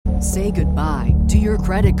Say goodbye to your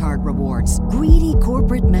credit card rewards. Greedy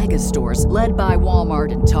corporate mega stores, led by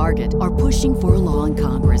Walmart and Target, are pushing for a law in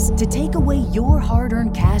Congress to take away your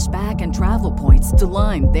hard-earned cash back and travel points to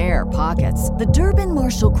line their pockets. The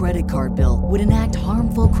Durbin-Marshall credit card bill would enact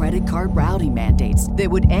harmful credit card routing mandates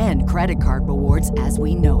that would end credit card rewards as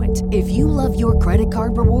we know it. If you love your credit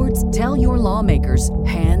card rewards, tell your lawmakers,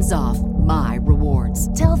 hands off my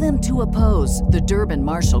rewards. Tell them to oppose the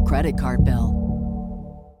Durbin-Marshall credit card bill.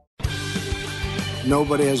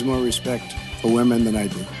 Nobody has more respect for women than I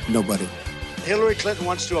do. Nobody. Hillary Clinton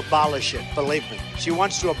wants to abolish it, believe me. She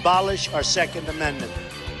wants to abolish our Second Amendment.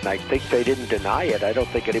 I think they didn't deny it. I don't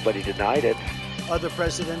think anybody denied it. Other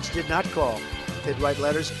presidents did not call. They'd write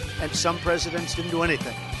letters, and some presidents didn't do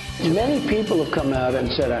anything. Many people have come out and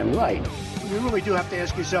said I'm right. You really do have to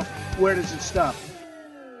ask yourself, where does it stop?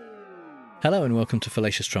 Hello and welcome to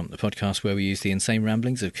Fallacious Trump, the podcast where we use the insane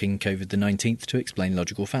ramblings of King COVID the 19th to explain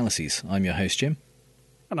logical fallacies. I'm your host, Jim.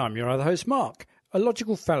 And I'm your other host, Mark. A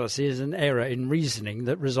logical fallacy is an error in reasoning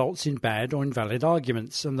that results in bad or invalid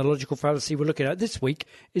arguments. And the logical fallacy we're looking at this week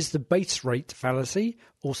is the base rate fallacy,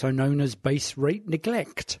 also known as base rate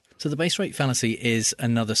neglect. So the base rate fallacy is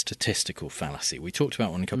another statistical fallacy. We talked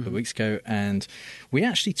about one a couple of weeks ago, and we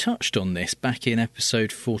actually touched on this back in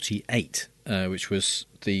episode 48, which was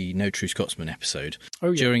the No True Scotsman episode.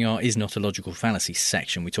 Oh, yeah. During our Is Not a Logical Fallacy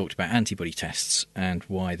section, we talked about antibody tests and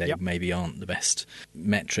why they maybe aren't the best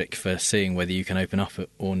metric for seeing whether you can open up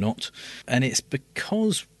or not. And it's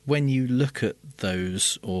because when you look at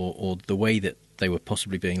those or the way that they were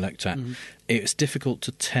possibly being looked at, it's difficult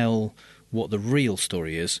to tell what the real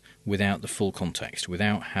story is without the full context,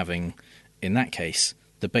 without having, in that case,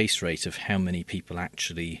 the base rate of how many people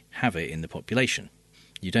actually have it in the population.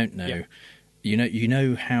 You don't know... Yeah. You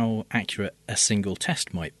know how accurate a single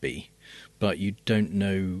test might be, but you don't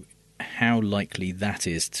know how likely that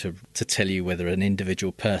is to tell you whether an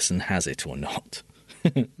individual person has it or not.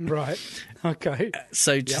 Right. Okay.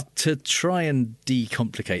 So to try and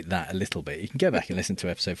decomplicate that a little bit, you can go back and listen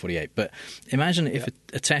to episode 48, but imagine if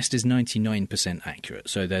a test is 99% accurate.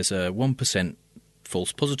 So there's a 1%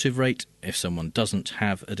 false positive rate if someone doesn't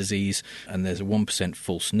have a disease, and there's a 1%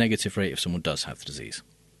 false negative rate if someone does have the disease.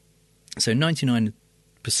 So 99%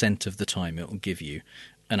 of the time it will give you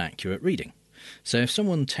an accurate reading. So if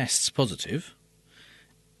someone tests positive,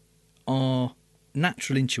 our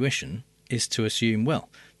natural intuition is to assume, well,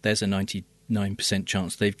 there's a 99%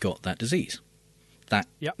 chance they've got that disease. That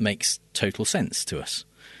makes total sense to us.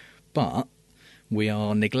 But we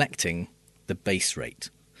are neglecting the base rate.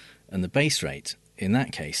 And the base rate, in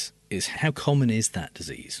that case, is how common is that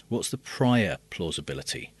disease? What's the prior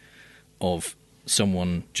plausibility of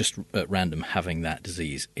someone just at random having that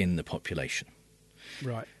disease in the population?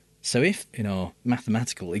 Right. So if, in our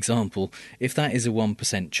mathematical example, if that is a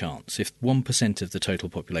 1% chance, if 1% of the total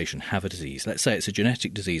population have a disease, let's say it's a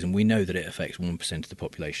genetic disease and we know that it affects 1% of the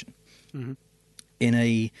population. Mm-hmm. In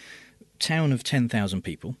a town of 10,000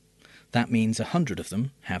 people, that means 100 of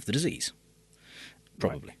them have the disease,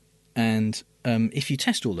 probably. Right. And if you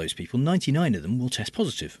test all those people, 99 of them will test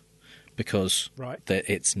positive, because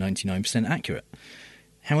it's 99% accurate.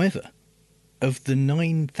 However, of the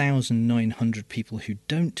 9,900 people who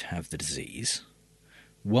don't have the disease,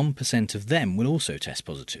 1% of them will also test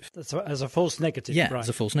positive. That's as a false negative. Yeah, right. as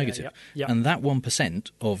a false negative. Yeah. And that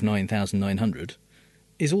 1% of 9,900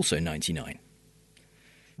 is also 99.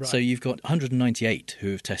 Right. So you've got 198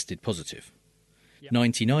 who have tested positive,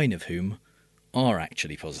 99 of whom are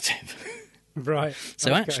actually positive. Right.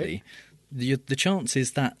 So actually, the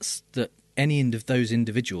chances that any of those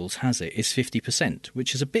individuals has it is 50%,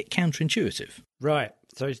 which is a bit counterintuitive. Right.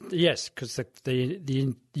 So, yes, because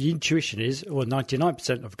the intuition is,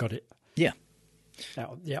 99% have got it. Yeah.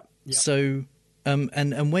 Yeah. So,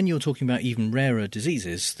 and when you're talking about even rarer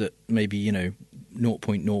diseases that maybe,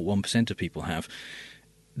 0.01% of people have,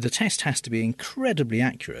 the test has to be incredibly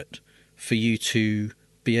accurate for you to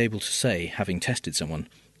be able to say, having tested someone,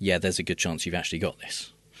 yeah, there's a good chance you've actually got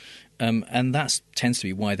this. And that tends to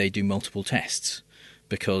be why they do multiple tests,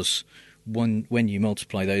 because when you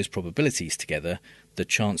multiply those probabilities together, the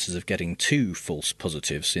chances of getting two false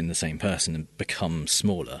positives in the same person become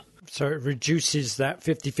smaller. So it reduces that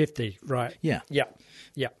 50-50, right? Yeah.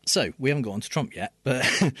 Yeah. So we haven't got on to Trump yet, but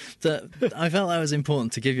I felt that was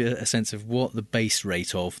important to give you a sense of what the base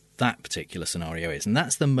rate of that particular scenario is. And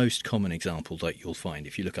that's the most common example that you'll find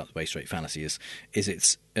if you look up the base rate fallacy is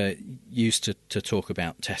it's used to talk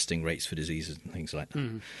about testing rates for diseases and things like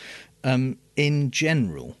that. In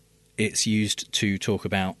general, it's used to talk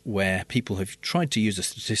about where people have tried to use a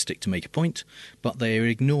statistic to make a point, but they are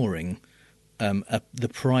ignoring the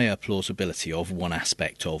prior plausibility of one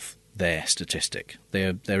aspect of their statistic.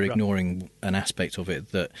 They're ignoring an aspect of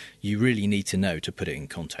it that you really need to know to put it in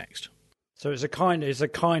context. So it's a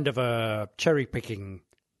kind of a cherry picking,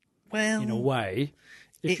 Well, in a way,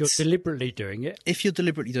 if you're deliberately doing it. If you're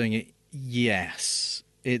deliberately doing it, yes.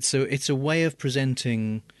 It's a way of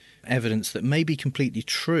presenting evidence that may be completely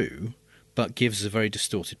true, but gives a very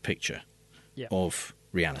distorted picture of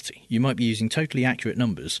reality. You might be using totally accurate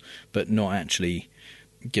numbers, but not actually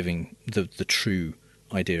giving the true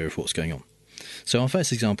idea of what's going on. So our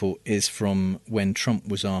first example is from when Trump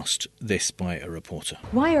was asked this by a reporter.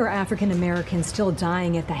 Why are African Americans still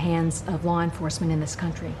dying at the hands of law enforcement in this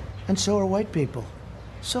country? And so are white people.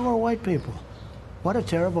 So are white people. What a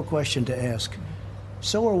terrible question to ask.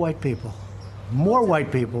 So are white people. More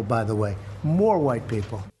white people, by the way. More white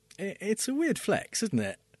people. It's a weird flex, isn't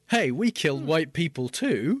it? Hey, we killed white people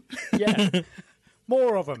too. Yeah.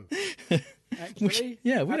 More of them. Actually,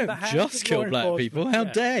 we don't just kill black people. How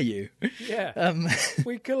dare you? Yeah.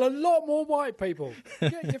 We kill a lot more white people.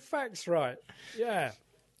 Get your facts right. Yeah.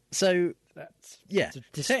 So, that's yeah, a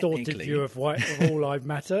distorted view of all lives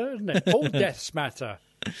matter, isn't it? All deaths matter.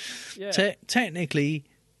 Yeah. Technically,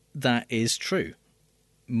 that is true.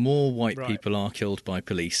 More white people are killed by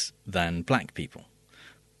police than black people.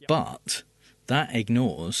 Yep. But that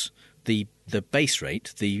ignores the base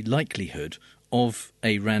rate, the likelihood of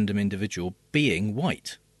a random individual being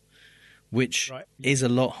white, which is a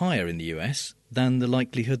lot higher in the US than the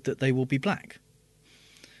likelihood that they will be black.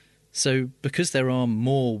 So because there are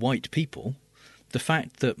more white people, the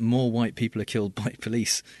fact that more white people are killed by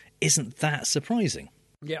police isn't that surprising.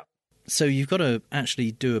 Yeah. So you've got to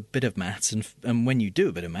actually do a bit of maths, and when you do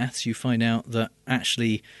a bit of maths, you find out that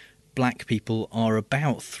actually black people are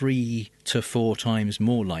about 3 to 4 times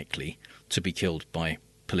more likely to be killed by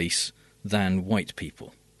police than white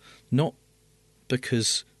people. Not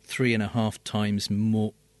because 3.5 times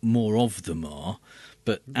more of them are,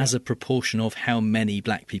 but as a proportion of how many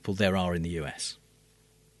black people there are in the US.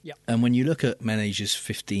 Yeah. And when you look at men ages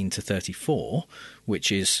 15 to 34,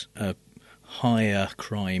 which is a higher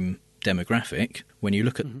crime demographic, when you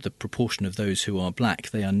look at the proportion of those who are black,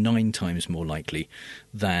 they are 9 times more likely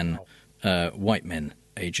than white men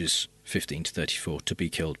ages 15 to 34 to be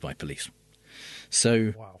killed by police.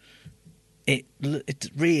 So it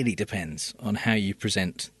really depends on how you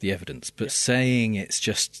present the evidence. But saying it's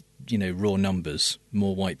just, raw numbers,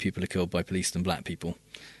 more white people are killed by police than black people,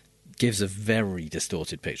 gives a very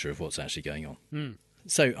distorted picture of what's actually going on. Mm.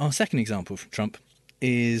 So our second example from Trump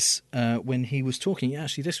is when he was talking,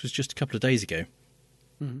 actually this was just a couple of days ago,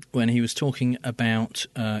 when he was talking about,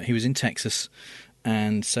 he was in Texas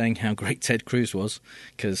and saying how great Ted Cruz was,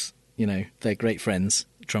 because, they're great friends,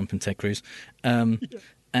 Trump and Ted Cruz.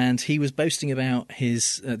 And he was boasting about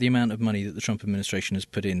his the amount of money that the Trump administration has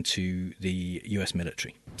put into the U.S.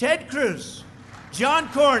 military. Ted Cruz, John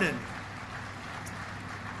Cornyn,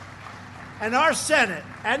 and our Senate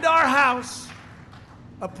and our House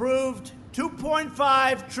approved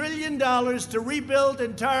 $2.5 trillion to rebuild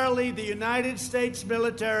entirely the United States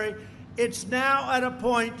military. It's now at a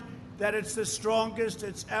point that it's the strongest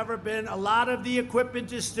it's ever been. A lot of the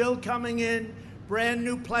equipment is still coming in, brand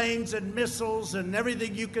new planes and missiles and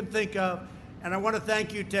everything you can think of. And I want to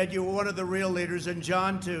thank you, Ted. You were one of the real leaders, and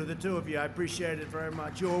John, too, the two of you. I appreciate it very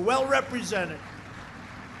much. You were well represented.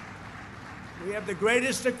 We have the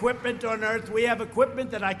greatest equipment on earth. We have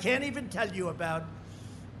equipment that I can't even tell you about.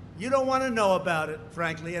 You don't want to know about it,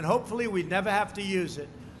 frankly, and hopefully we never have to use it.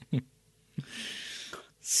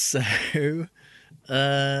 So,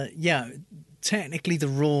 technically the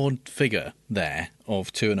raw figure there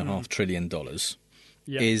of $2.5 trillion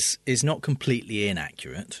is not completely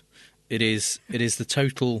inaccurate. It is the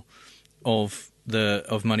total of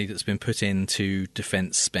money that's been put into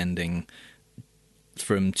defence spending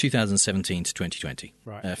from 2017 to 2020,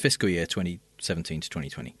 fiscal year 2017 to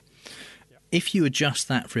 2020. If you adjust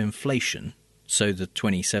that for inflation, so the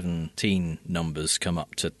 2017 numbers come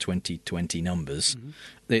up to 2020 numbers,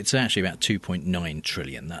 it's actually about 2.9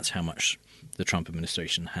 trillion. That's how much the Trump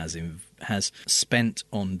administration has spent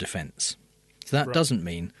on defence. So that doesn't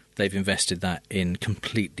mean they've invested that in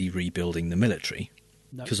completely rebuilding the military,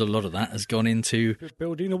 because a lot of that has gone into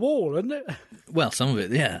building a wall, isn't it? Well, some of it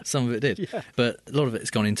did, but a lot of it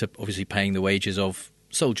has gone into obviously paying the wages of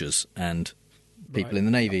soldiers and people in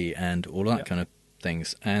the Navy and all that kind of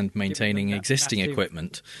things, and maintaining existing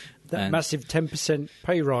equipment. That massive 10%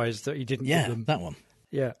 pay rise that he didn't give them. That one.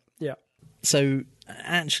 Yeah. So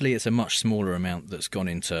actually it's a much smaller amount that's gone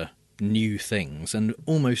into new things, and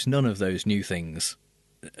almost none of those new things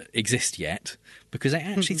exist yet, because it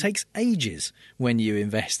actually takes ages when you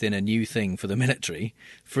invest in a new thing for the military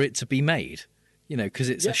for it to be made. You know, because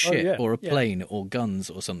it's a ship or a plane or guns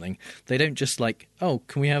or something. They don't just like, oh,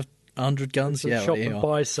 can we have 100 guns? Yeah, shop and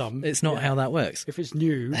buy some. It's not how that works. If it's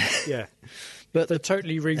new, but they're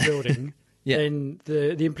totally rebuilding. Then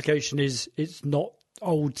the implication is it's not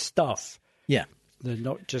old stuff. Yeah, they're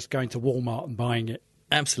not just going to Walmart and buying it.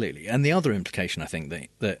 Absolutely. And the other implication I think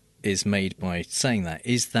that is made by saying that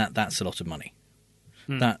is that that's a lot of money.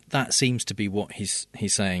 That seems to be what he's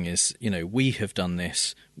saying is, you know, we have done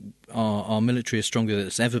this. Our military is stronger than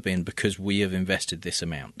it's ever been because we have invested this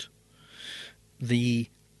amount. The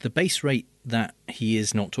base rate that he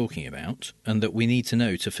is not talking about, and that we need to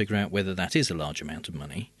know to figure out whether that is a large amount of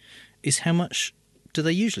money, is how much do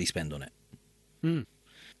they usually spend on it.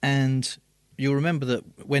 And you'll remember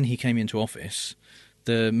that when he came into office,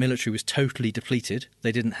 the military was totally depleted.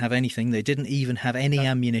 They didn't have anything. They didn't even have any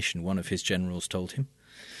ammunition, one of his generals told him.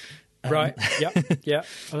 Right, yeah.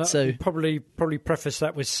 So probably preface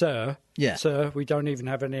that with "Sir." Yeah, sir, we don't even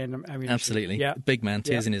have any ammunition. Absolutely, big man,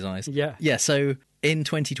 tears in his eyes. Yeah. So in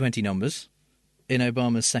 2020 numbers, in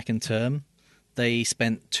Obama's second term, they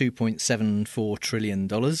spent $2.74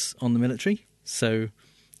 trillion on the military. So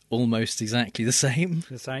almost exactly the same.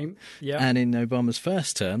 Yeah. And in Obama's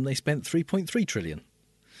first term, they spent $3.3 trillion.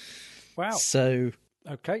 Wow. So.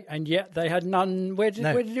 Okay, and yet they had none. Where did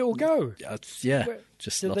it all go?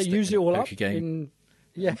 Just did lost they use it all up? Game.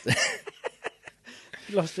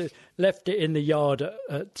 Lost it, left it in the yard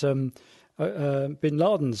at Bin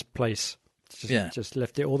Laden's place. Just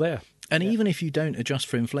left it all there. And even if you don't adjust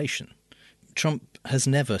for inflation, Trump has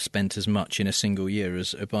never spent as much in a single year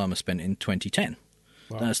as Obama spent in 2010.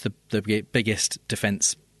 Wow. That's the biggest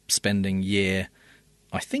defence spending year,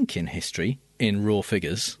 I think, in history in raw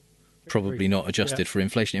figures. Probably not adjusted for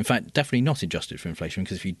inflation. In fact, definitely not adjusted for inflation,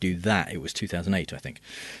 because if you do that, it was 2008, I think.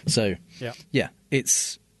 So,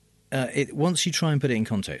 it's once you try and put it in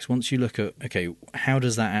context, once you look at, okay, how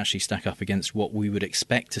does that actually stack up against what we would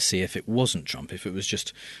expect to see if it wasn't Trump, if it was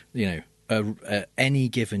just, you know, any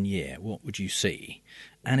given year, what would you see?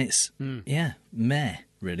 And it's, meh,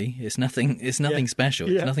 really. It's nothing special.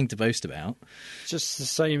 It's nothing to boast about. Just the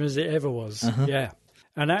same as it ever was. Yeah.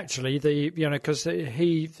 And actually, because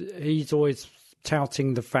he's always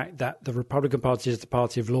touting the fact that the Republican Party is the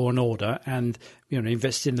party of law and order, and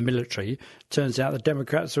invest in the military. Turns out the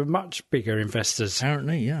Democrats are much bigger investors.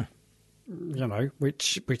 Apparently, yeah.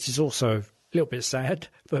 Which is also a little bit sad,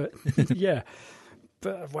 but yeah.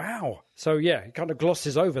 But wow. So it kind of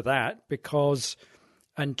glosses over that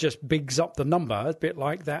and just bigs up the number, a bit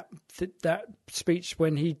like that speech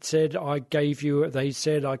when he said, they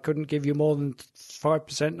said I couldn't give you more than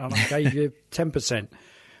 5% and I gave you 10%.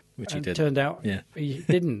 Which he did. Turned out he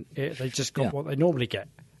didn't. They just got what they normally get.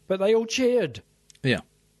 But they all cheered. Yeah.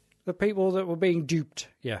 The people that were being duped.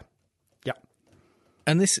 Yeah. Yeah.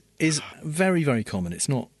 And this is very, very common. It's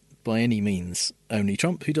not by any means only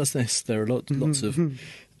Trump who does this. There are lots of,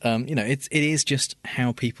 it is just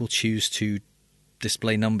how people choose to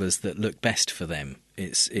display numbers that look best for them.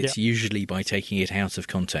 It's usually by taking it out of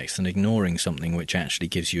context and ignoring something which actually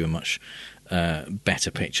gives you a much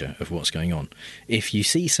better picture of what's going on. If you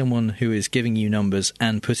see someone who is giving you numbers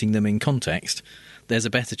and putting them in context, there's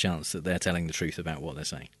a better chance that they're telling the truth about what they're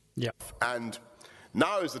saying. Yeah. And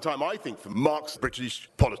now is the time, I think, for Mark's British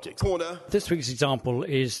Politics Corner. This week's example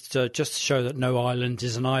is just to show that no island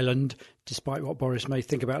is an island, despite what Boris may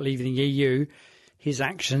think about leaving the EU. His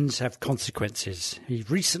actions have consequences. He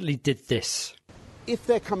recently did this. If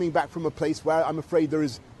they're coming back from a place where I'm afraid there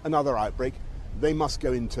is another outbreak, they must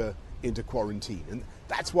go into quarantine. And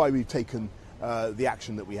that's why we've taken the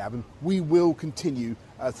action that we have. And we will continue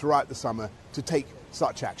throughout the summer to take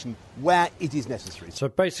such action where it is necessary. So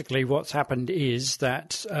basically what's happened is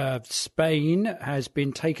that Spain has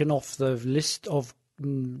been taken off the list of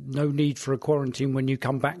no need for a quarantine when you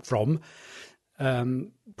come back from,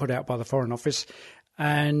 put out by the Foreign Office.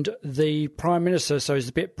 And the Prime Minister, so it's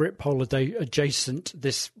a bit Britpol adjacent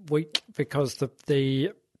this week, because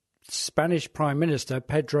the Spanish Prime Minister,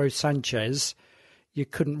 Pedro Sanchez, you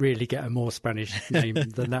couldn't really get a more Spanish name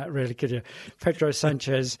than that, really, could you? Pedro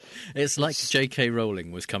Sanchez. It's like J.K.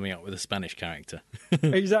 Rowling was coming up with a Spanish character.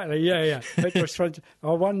 Exactly, yeah. Pedro Sanchez.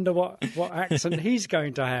 I wonder what accent he's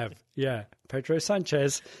going to have. Yeah, Pedro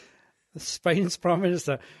Sanchez, Spain's Prime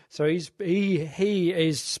Minister. So he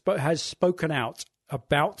has spoken out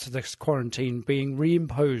about this quarantine being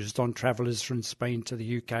reimposed on travellers from Spain to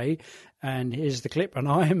the UK. And here's the clip. And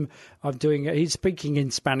I'm doing it. He's speaking in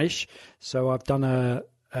Spanish, so I've done a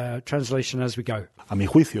Translation as we go. A mi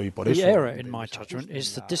juicio, y por The eso... error, in my judgment,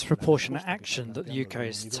 is the disproportionate action that the UK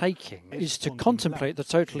is taking is to contemplate the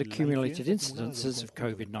total accumulated incidences of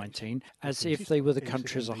COVID-19 as if they were the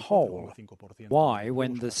country as a whole. Why,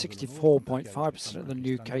 when the 64.5% of the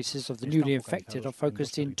new cases of the newly infected are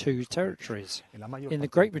focused in 2 territories? In the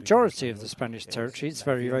great majority of the Spanish territory, it's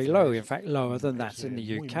very, very low, in fact lower than that in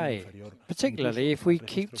the UK. Particularly if we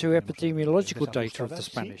keep to epidemiological data of the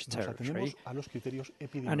Spanish territory,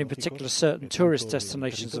 and in particular certain tourist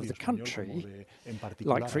destinations of the country,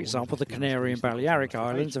 like, for example, the Canary and Balearic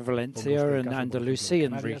Islands of Valencia and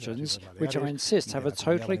Andalusian regions, which I insist have a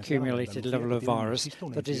total accumulated level of virus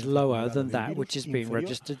that is lower than that which is being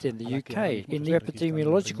registered in the UK. In the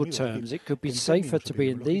epidemiological terms, it could be safer to be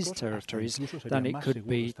in these territories than it could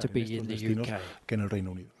be to be in the UK.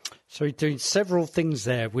 So he's doing several things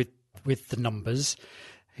there with the numbers.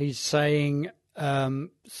 He's saying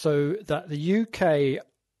so that the UK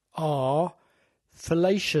are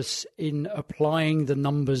fallacious in applying the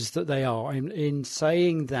numbers that they are, in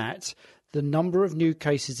saying that the number of new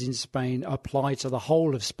cases in Spain apply to the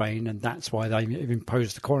whole of Spain, and that's why they've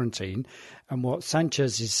imposed the quarantine. And what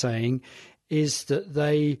Sanchez is saying is that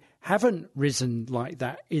they haven't risen like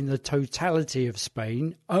that in the totality of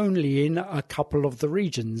Spain, only in a couple of the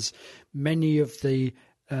regions. Many of the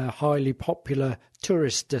highly popular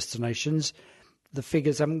tourist destinations, the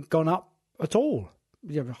figures haven't gone up at all,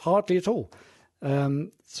 hardly at all.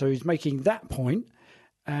 So he's making that point,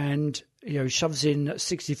 and shoves in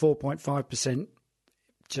 64.5%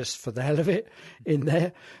 just for the hell of it in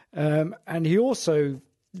there. And he also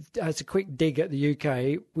has a quick dig at the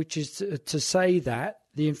UK, which is to say that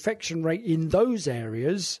the infection rate in those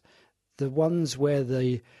areas, the ones where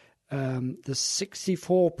the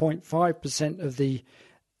 64.5% of the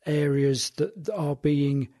areas that are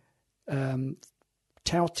being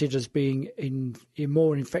touted as being in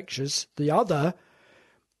more infectious, the other,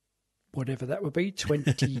 whatever that would be,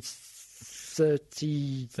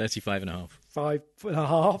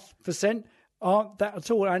 35.5% aren't that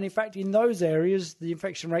at all. And in fact, in those areas, the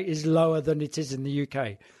infection rate is lower than it is in the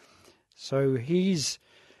UK. So he's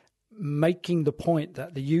making the point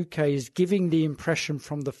that the UK is giving the impression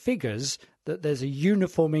from the figures that there's a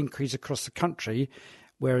uniform increase across the country,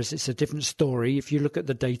 whereas it's a different story if you look at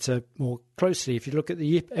the data more closely, if you look at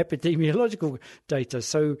the epidemiological data.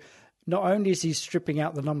 So not only is he stripping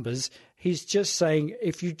out the numbers, he's just saying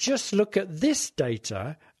if you just look at this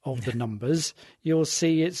data of the numbers, you'll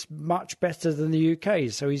see it's much better than the UK.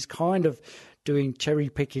 So he's kind of doing cherry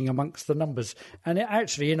picking amongst the numbers. And it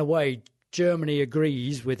actually, in a way, Germany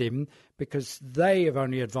agrees with him because they have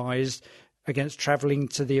only advised against travelling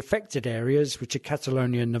to the affected areas, which are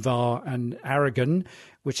Catalonia, Navarre and Aragon,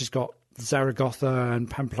 which has got Zaragoza and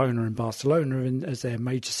Pamplona and Barcelona as their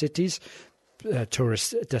major cities,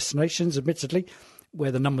 tourist destinations, admittedly,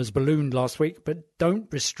 where the numbers ballooned last week, but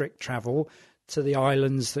don't restrict travel to the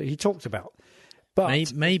islands that he talked about.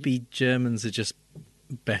 But maybe Germans are just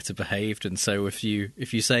better behaved, and so if you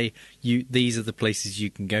say these are the places you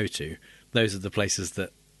can go to, those are the places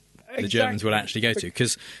that the Germans will actually go to,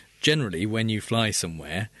 because generally, when you fly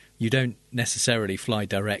somewhere, you don't necessarily fly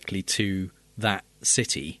directly to that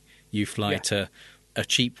city. You fly to a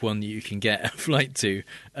cheap one that you can get a flight to,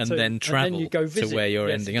 and then travel to where you're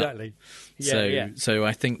ending up. So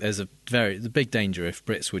I think there's the big danger if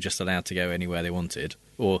Brits were just allowed to go anywhere they wanted,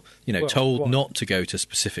 or told not to go to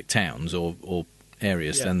specific towns or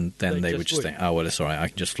areas. Then they would just think, oh well, it's all right. I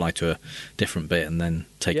can just fly to a different bit and then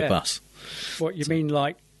take a bus. What you mean,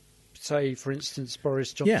 like? Say, for instance,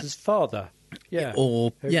 Boris Johnson's father.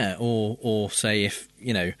 Or say if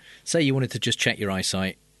say you wanted to just check your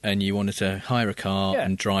eyesight and you wanted to hire a car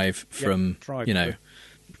and drive from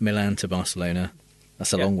Milan to Barcelona.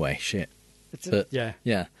 That's a long way. Shit.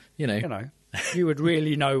 You would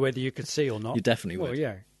really know whether you could see or not. You definitely would. Well,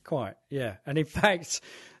 yeah, quite. Yeah, and in fact,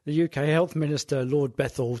 the UK Health Minister Lord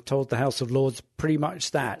Bethell told the House of Lords pretty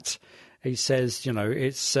much that. He says,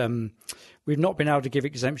 it's. We've not been able to give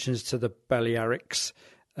exemptions to the Balearics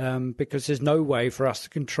because there's no way for us to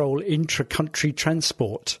control intra-country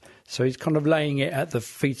transport. So he's kind of laying it at the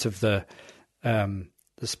feet of the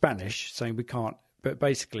Spanish, saying we can't. But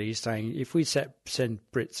basically, he's saying if we send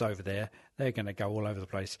Brits over there, they're going to go all over the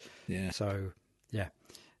place. Yeah. So, yeah.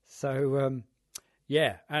 So,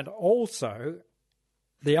 and also,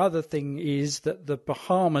 the other thing is that the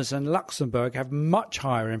Bahamas and Luxembourg have much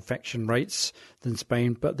higher infection rates than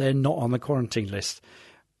Spain, but they're not on the quarantine list.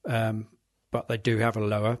 But they do have a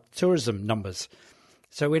lower tourism numbers.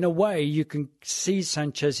 So in a way, you can see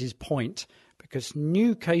Sanchez's point, because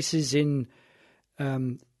new cases in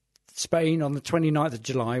Spain on the 29th of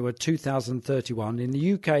July were 2,031. In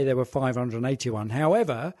the UK, there were 581.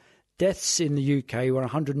 However, deaths in the UK were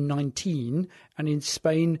 119, and in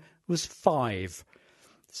Spain was 5.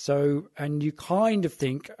 So, and you kind of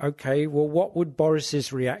think, okay, well, what would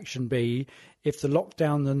Boris's reaction be if the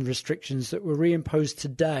lockdown and restrictions that were reimposed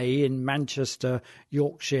today in Manchester,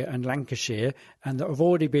 Yorkshire and Lancashire, and that have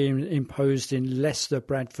already been imposed in Leicester,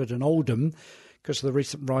 Bradford and Oldham, because of the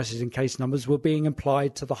recent rises in case numbers, were being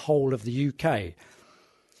applied to the whole of the UK.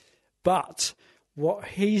 But what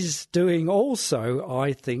he's doing also,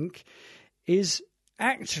 I think, is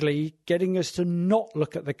actually getting us to not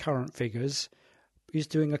look at the current figures. He's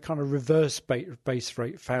doing a kind of reverse base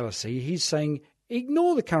rate fallacy. He's saying,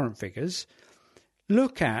 ignore the current figures,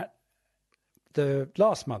 look at the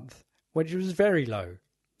last month, which was very low.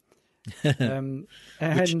 And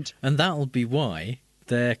that'll be why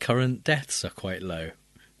their current deaths are quite low.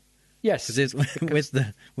 Yes, with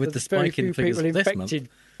the spike in figures people this infected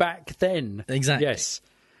month. Back then. Exactly. Yes.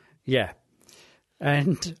 Yeah.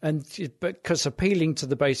 And because appealing to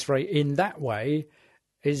the base rate in that way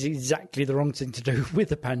is exactly the wrong thing to do with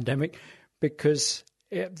the pandemic, because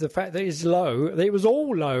the fact that it's low, it was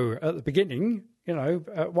all low at the beginning. You know,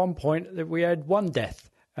 at one point that we had 1 death,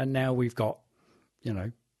 and now we've got, you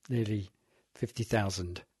know, nearly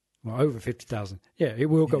 50,000. Well, over 50,000. Yeah, it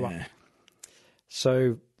will go up.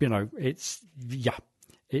 So, you know, it's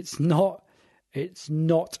not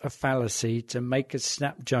a fallacy to make a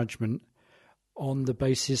snap judgment on the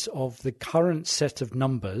basis of the current set of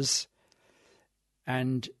numbers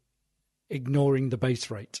and ignoring the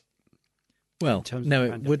base rate. Well, no,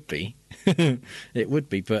 it would be. It would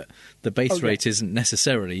be, but the base rate isn't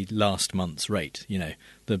necessarily last month's rate. You know,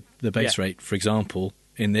 the base rate, for example,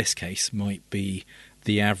 in this case, might be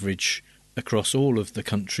the average across all of the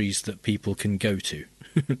countries that people can go to.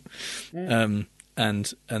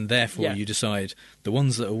 And therefore you decide the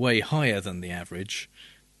ones that are way higher than the average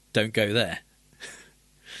don't go there.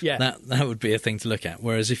 Yeah, that would be a thing to look at.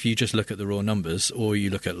 Whereas if you just look at the raw numbers, or you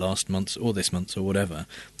look at last month's or this month's or whatever,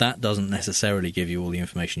 that doesn't necessarily give you all the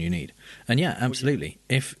information you need. And yeah, absolutely.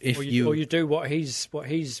 If you do what he's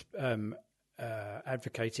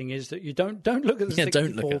advocating is that you don't look at the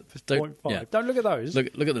 64.5. Don't look at those. Look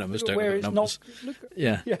at the numbers. Don't look at the numbers.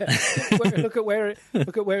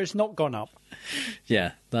 Look at where it's not gone up.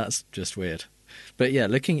 Yeah, that's just weird. But yeah,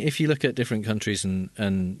 if you look at different countries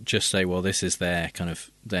and just say, well, this is their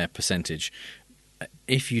percentage.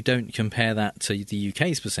 If you don't compare that to the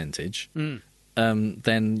UK's percentage,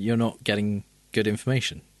 then you're not getting good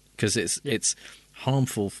information, because it's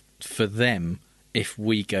harmful for them if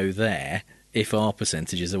we go there if our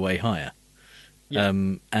percentages are way higher,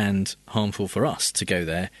 and harmful for us to go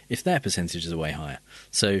there if their percentages are way higher.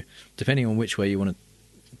 So depending on which way you want to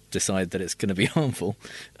decide that it's going to be harmful,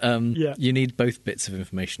 you need both bits of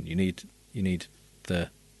information. You need the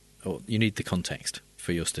context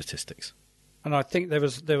for your statistics. And I think there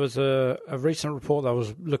was a recent report that I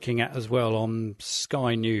was looking at as well on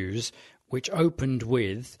Sky News, which opened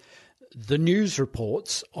with the news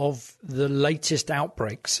reports of the latest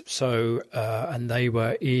outbreaks. So, and they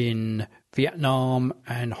were in Vietnam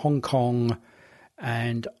and Hong Kong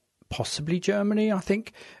and possibly Germany, I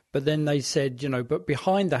think. But then they said, but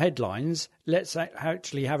behind the headlines, let's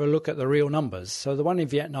actually have a look at the real numbers. So the one in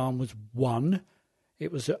Vietnam was 1.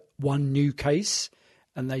 It was 1 new case,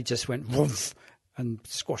 and they just went woof and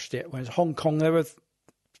squashed it. Whereas Hong Kong, there were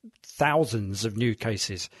thousands of new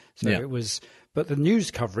cases. So it was, but the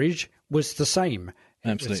news coverage was the same.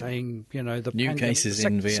 Absolutely. It was saying, the new cases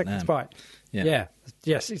in Vietnam.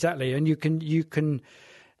 Yes, exactly. And you can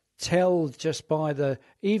tell just by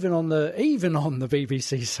even on the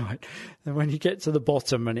BBC site, and when you get to the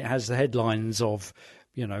bottom and it has the headlines of,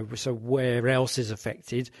 so where else is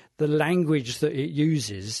affected, the language that it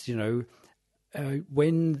uses,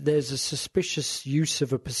 when there's a suspicious use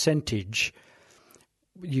of a percentage,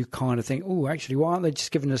 you kind of think, oh, actually, why aren't they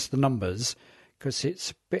just giving us the numbers? Because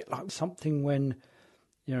it's a bit like something when,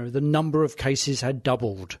 the number of cases had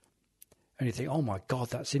doubled. And you think, oh, my God,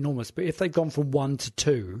 that's enormous. But if they've gone from 1 to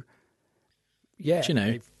 2,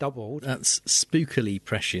 they've doubled. That's spookily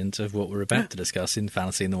prescient of what we're about to discuss in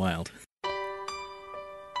Fallacy in the Wild.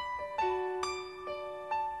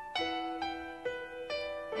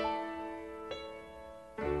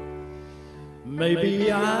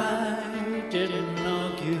 Maybe I didn't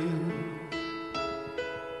argue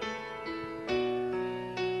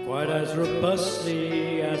quite as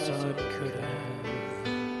robustly as I could have.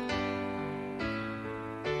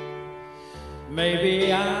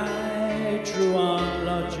 Maybe I drew on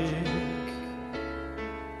logic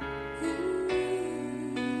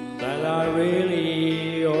that I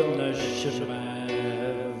really ought not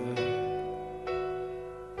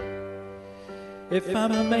If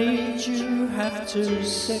Mama made you have to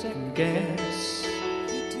second guess,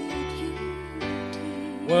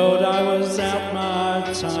 well, I was out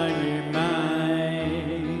my tiny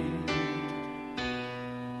mind.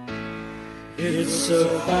 It's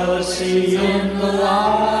a fallacy in the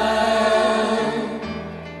wild.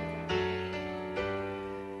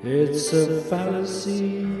 It's a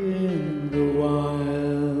fallacy in the wild.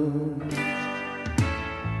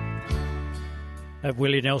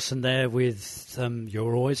 Willie Nelson there with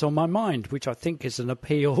You're Always on My Mind, which I think is an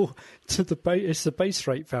appeal to it's the base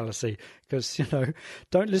rate fallacy, because,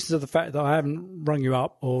 don't listen to the fact that I haven't rung you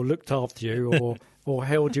up or looked after you or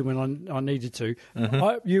held you when I needed to.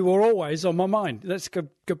 You were always on my mind. Let's go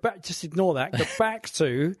back, just ignore that. Go back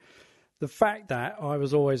to the fact that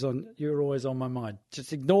you were always on my mind.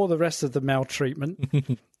 Just ignore the rest of the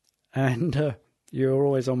maltreatment and you were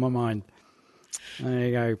always on my mind. There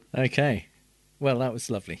you go. Okay. Well, that was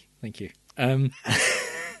lovely. Thank you.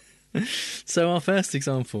 So our first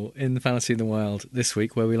example in the Fallacy in the Wild this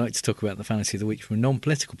week, where we like to talk about the Fallacy of the Week from a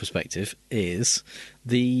non-political perspective, is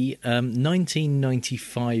the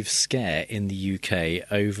 1995 scare in the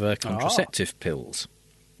UK over contraceptive pills.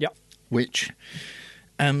 Yep. Which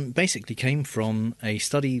basically came from a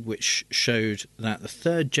study which showed that the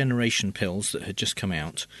third-generation pills that had just come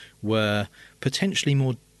out were potentially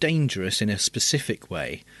more dangerous in a specific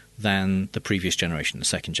way than the previous generation, the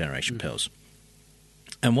second-generation pills.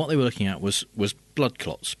 And what they were looking at was blood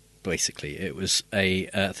clots, basically. It was a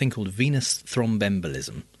thing called venous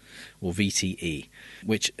thromboembolism, or VTE,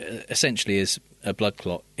 which essentially is a blood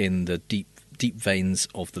clot in the deep veins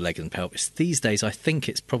of the leg and pelvis. These days, I think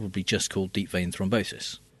it's probably just called deep vein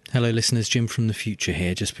thrombosis. Hello, listeners. Jim from the future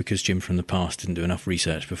here, just because Jim from the past didn't do enough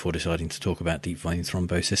research before deciding to talk about deep vein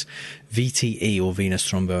thrombosis. VTE, or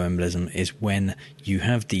venous thromboembolism, is when you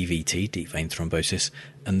have DVT, deep vein thrombosis,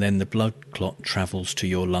 and then the blood clot travels to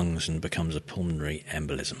your lungs and becomes a pulmonary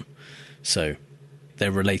embolism. So,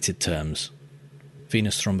 they're related terms.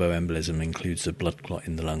 Venous thromboembolism includes a blood clot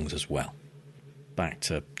in the lungs as well. Back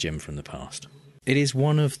to Jim from the past. It is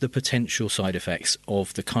one of the potential side effects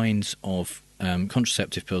of the kinds of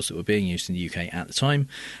contraceptive pills that were being used in the UK at the time,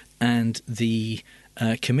 and the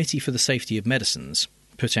Committee for the Safety of Medicines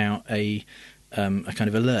put out a kind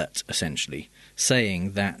of alert, essentially,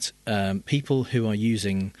 saying that people who are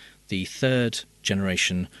using the third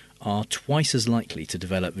generation are twice as likely to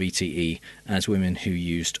develop VTE as women who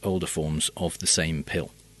used older forms of the same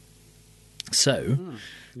pill. So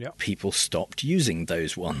people stopped using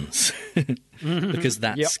those ones because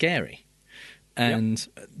that's scary. And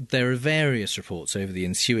there are various reports over the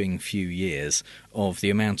ensuing few years of the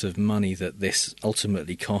amount of money that this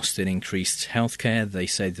ultimately cost in increased healthcare. They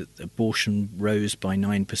say that abortion rose by 9%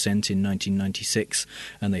 in 1996,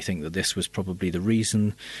 and they think that this was probably the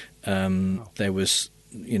reason. There was,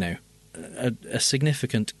 a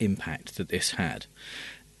significant impact that this had.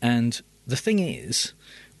 And the thing is,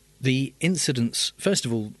 the incidence, first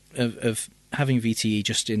of all, of having VTE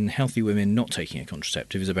just in healthy women not taking a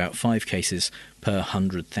contraceptive is about 5 cases per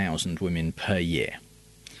 100,000 women per year.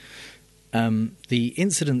 The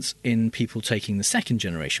incidence in people taking the second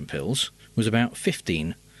generation pills was about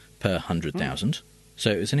 15 per 100,000.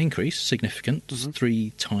 So it was an increase, significant, 3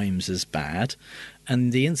 times as bad.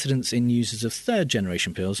 And the incidence in users of third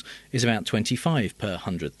generation pills is about 25 per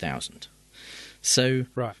 100,000. So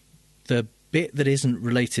the bit that isn't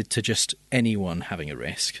related to just anyone having a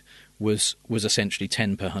risk was essentially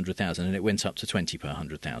 10 per 100,000, and it went up to 20 per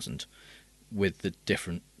 100,000 with the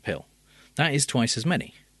different pill. That is twice as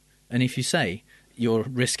many. And if you say your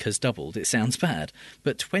risk has doubled, it sounds bad,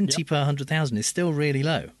 but 20 per 100,000 is still really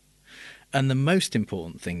low. And the most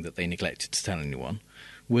important thing that they neglected to tell anyone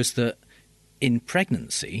was that in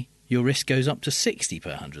pregnancy, your risk goes up to 60 per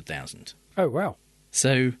 100,000. Oh, wow.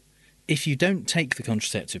 So if you don't take the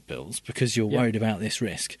contraceptive pills because you're worried about this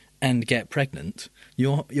risk and get pregnant,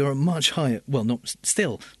 you're a much higher, well, not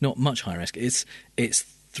much higher risk. It's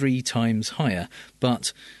 3 times higher,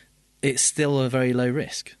 but it's still a very low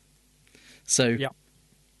risk. So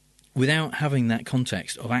without having that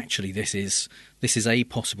context of actually this is a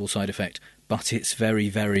possible side effect, but it's very,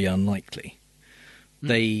 very unlikely.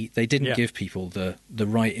 They didn't give people the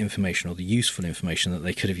right information or the useful information that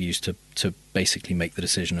they could have used to basically make the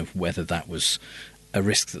decision of whether that was a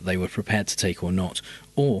risk that they were prepared to take or not,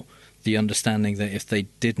 or the understanding that if they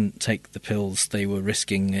didn't take the pills, they were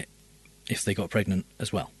risking it if they got pregnant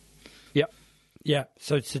as well. Yeah.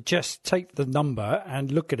 So to just take the number and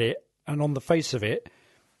look at it, and on the face of it,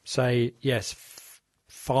 say, yes,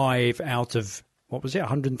 5 out of, what was it,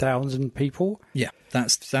 100,000 people? Yeah,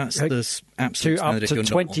 that's the absolute up to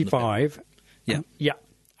 25.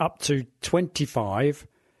 up to 25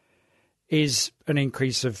 is an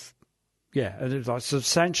increase of, a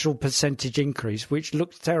substantial percentage increase, which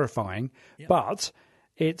looks terrifying, but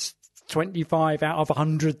it's 25 out of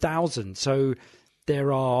 100,000. So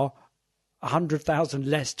there are 100,000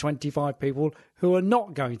 less 25 people who are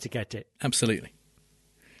not going to get it. Absolutely.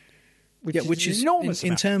 Which is enormous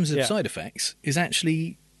in terms of side effects is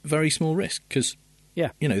actually very small risk because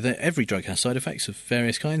every drug has side effects of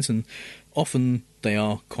various kinds, and often they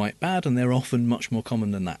are quite bad, and they're often much more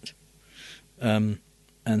common than that.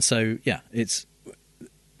 And so it's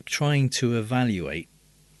trying to evaluate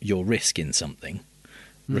your risk in something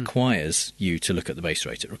requires you to look at the base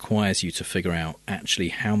rate. It requires you to figure out actually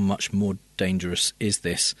how much more dangerous is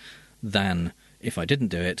this than if I didn't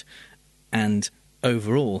do it, and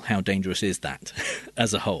overall, how dangerous is that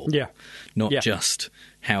as a whole? Not just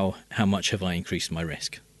how much have I increased my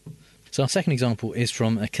risk. So our second example is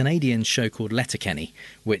from a Canadian show called Letterkenny,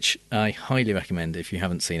 which I highly recommend if you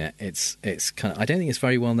haven't seen it. It's kind of, I don't think it's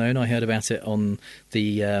very well known. I heard about it on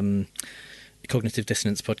the Cognitive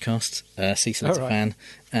Dissonance podcast, Cecil's a fan,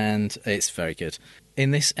 and it's very good.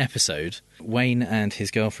 In this episode, Wayne and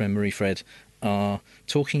his girlfriend Marie Fred are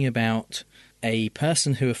talking about a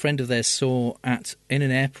person who a friend of theirs saw in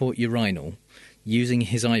an airport urinal using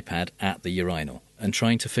his iPad at the urinal and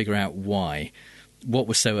trying to figure out what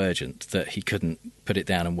was so urgent that he couldn't put it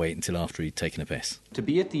down and wait until after he'd taken a piss. To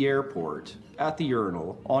be at the airport, at the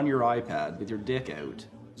urinal, on your iPad with your dick out,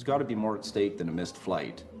 there's got to be more at stake than a missed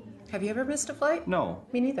flight. Have you ever missed a flight? No.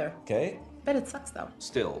 Me neither. Okay. Bet it sucks, though.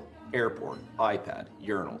 Still, airport, iPad,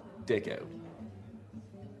 urinal, dick out.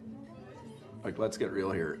 Like, let's get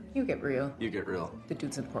real here. You get real. You get real. The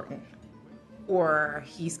dude's important. Or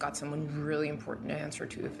he's got someone really important to answer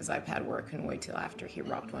to if his iPad were, couldn't wait till after he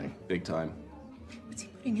rocked one. Big time. What's he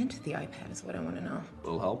putting into the iPad is what I want to know.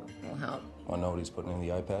 Will help? Will help. Want to know what he's putting in the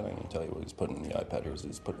iPad? I can tell you what he's putting in the iPad. Here's what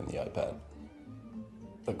he's putting in the iPad.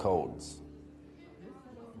 The codes.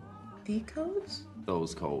 The codes?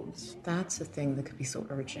 Those codes. That's a thing that could be so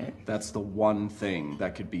urgent. That's the one thing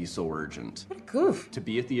that could be so urgent. What a goof. To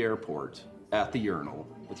be at the airport, at the urinal,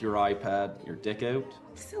 with your iPad, your dick out.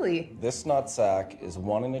 Silly. This nutsack is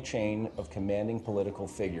one in a chain of commanding political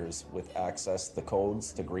figures with access to the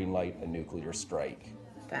codes to greenlight a nuclear strike.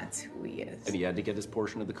 That's who he is. And he had to get his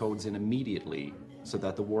portion of the codes in immediately so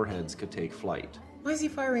that the warheads could take flight. Why is he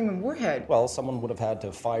firing a warhead? Well, someone would have had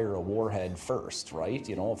to fire a warhead first, right?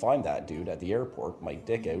 You know, if I'm that dude at the airport, my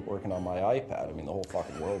dick out working on my iPad, I mean, the whole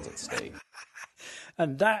fucking world's at stake.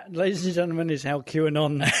 And that, ladies and gentlemen, is how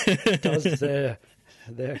QAnon does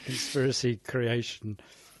their conspiracy creation.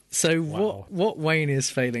 So Wow. what Wayne is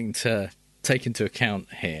failing to take into account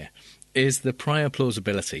here is the prior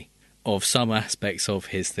plausibility of some aspects of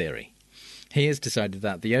his theory. He has decided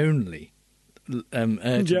that the only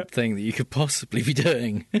urgent thing that you could possibly be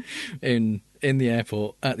doing in the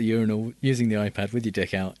airport at the urinal using the iPad with your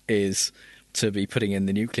dick out is to be putting in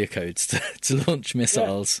the nuclear codes to launch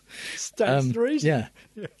missiles. That's the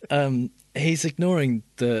reason. He's ignoring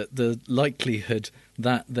the likelihood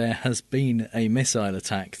that there has been a missile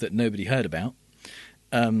attack that nobody heard about.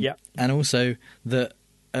 And also that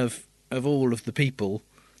of all of the people,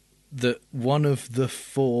 that one of the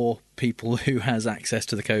 4 people who has access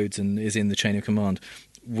to the codes and is in the chain of command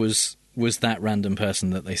was that random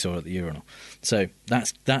person that they saw at the urinal. So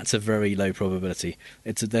that's a very low probability.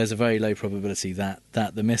 There's a very low probability that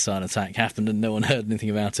the missile attack happened and no one heard anything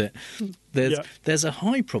about it. There's a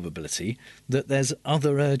high probability that there's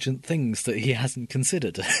other urgent things that he hasn't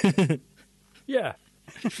considered.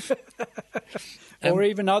 Or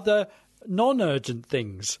even other non-urgent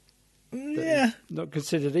things. Not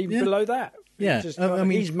considered even below that.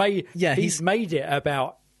 He's made it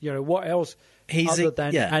about, what else other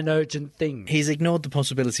than an urgent thing. He's ignored the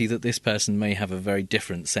possibility that this person may have a very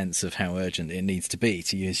different sense of how urgent it needs to be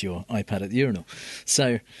to use your iPad at the urinal.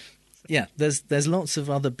 So, there's lots of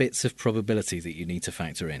other bits of probability that you need to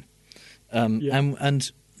factor in.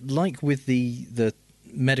 And like with the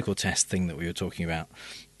medical test thing that we were talking about,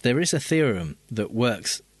 there is a theorem that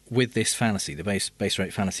works with this fallacy, the base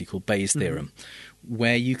rate fallacy called Bayes' theorem,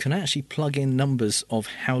 where you can actually plug in numbers of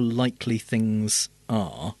how likely things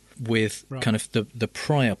are with kind of the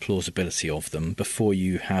prior plausibility of them before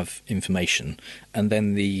you have information, and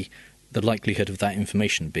then the likelihood of that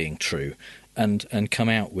information being true, and come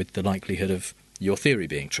out with the likelihood of your theory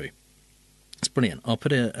being true. It's brilliant. I'll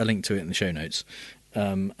put a link to it in the show notes,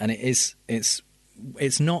 and it's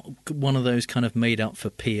it's not one of those kind of made up for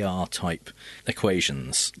PR type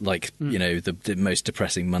equations, like the most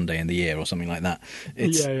depressing Monday in the year or something like that.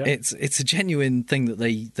 It's a genuine thing that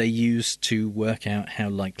they use to work out how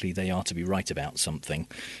likely they are to be right about something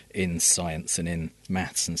in science and in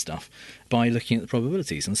maths and stuff by looking at the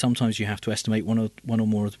probabilities. And sometimes you have to estimate one or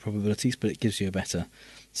more of the probabilities, but it gives you a better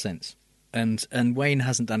sense. And Wayne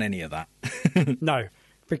hasn't done any of that. No.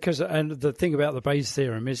 Because the thing about the Bayes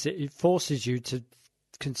theorem is it forces you to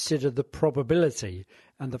consider the probability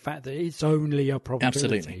and the fact that it's only a probability.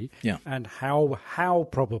 Absolutely. Yeah. And how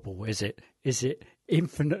probable is it? Is it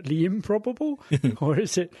infinitely improbable, or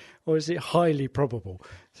is it highly probable?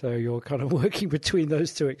 So you're kind of working between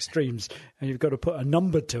those two extremes, and you've got to put a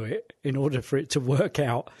number to it in order for it to work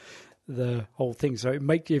out the whole thing. So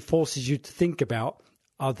it forces you to think about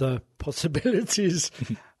other possibilities.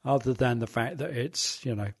 Other than the fact that it's,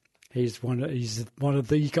 he's one of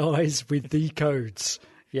the guys with the codes.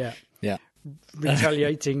 Yeah. Yeah.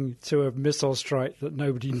 Retaliating to a missile strike that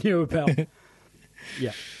nobody knew about.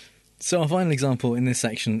 Yeah. So our final example in this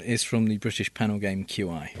section is from the British panel game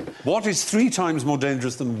QI. What is 3 times more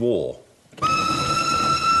dangerous than war? 3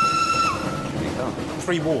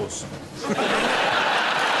 wars.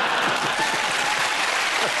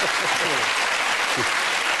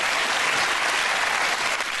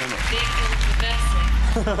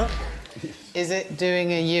 Is it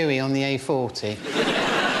doing a Yui on the A40?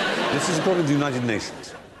 This is according to the United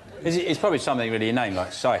Nations. It's probably something really inane,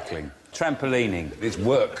 like cycling, trampolining. It's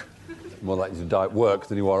work. More likely to die at work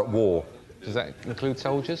than you are at war. Does that include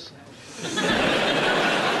soldiers?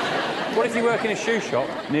 What if you work in a shoe shop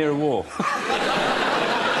near a war?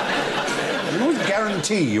 I can always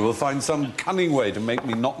guarantee you will find some cunning way to make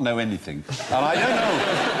me not know anything. And I don't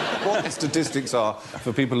know what the statistics are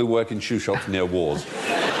for people who work in shoe shops near wars.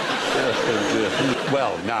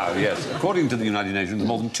 Well, now, yes, according to the United Nations,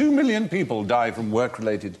 more than 2 million people die from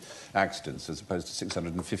work-related accidents, as opposed to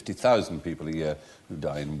 650,000 people a year who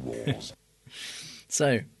die in wars.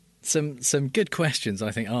 So, some good questions,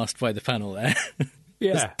 I think, asked by the panel there.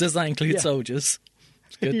 Yeah. Does that include soldiers?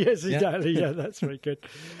 Good. Yes, exactly. Yeah, that's very good.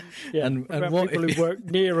 Yeah, and what people who work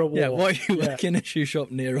near a war. Yeah, why you work in a shoe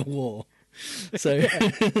shop near a war? So,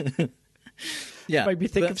 made me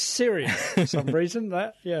think of Syria for some reason.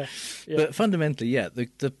 But fundamentally,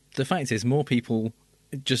 the fact is, more people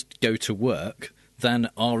just go to work than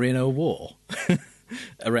are in a war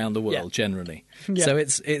around the world generally. Yeah. So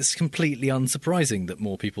it's completely unsurprising that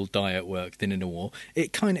more people die at work than in a war.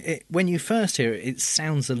 When you first hear it, it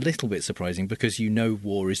sounds a little bit surprising because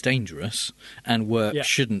war is dangerous and work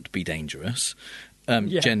shouldn't be dangerous,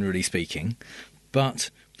 generally speaking. But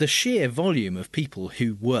the sheer volume of people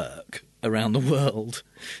who work around the world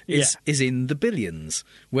is in the billions,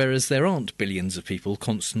 whereas there aren't billions of people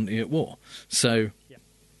constantly at war. So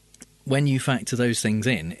when you factor those things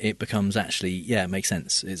in, it becomes actually, it makes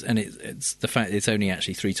sense. It's the fact it's only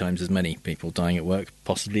actually 3 times as many people dying at work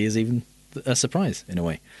possibly is even a surprise in a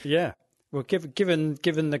way. Yeah. Well, given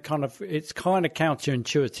the kind of, it's kind of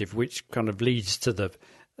counterintuitive, which kind of leads to the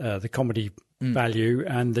comedy value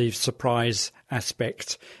and the surprise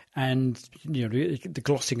aspect, and the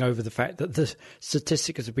glossing over the fact that the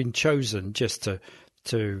statistics have been chosen just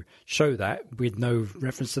to show that with no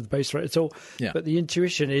reference to the base rate at all. Yeah. But the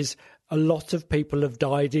intuition is a lot of people have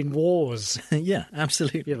died in wars. Yeah,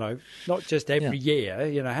 absolutely. Not just every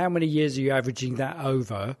year. How many years are you averaging that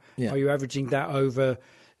over? Yeah. Are you averaging that over?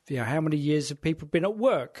 How many years have people been at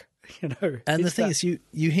work? And the thing is, you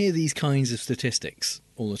hear these kinds of statistics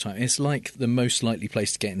all the time. It's like the most likely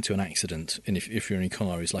place to get into an accident, and if you're in a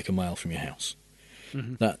car, is like a mile from your house.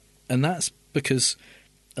 Mm-hmm. That's because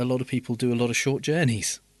a lot of people do a lot of short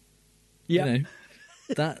journeys. Yeah,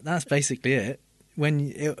 that's basically it.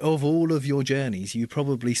 Of all of your journeys, you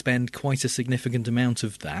probably spend quite a significant amount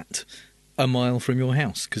of that a mile from your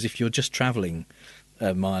house. Because if you're just travelling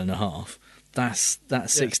a mile and a half, that's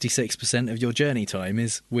 66% of your journey time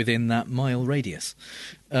is within that mile radius.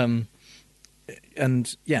 And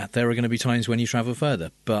there are going to be times when you travel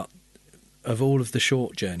further, but of all of the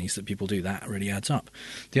short journeys that people do, that really adds up.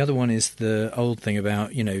 The other one is the old thing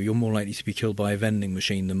about, you're more likely to be killed by a vending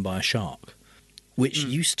machine than by a shark, which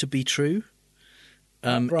used to be true,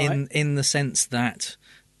 in the sense that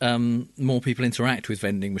more people interact with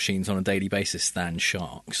vending machines on a daily basis than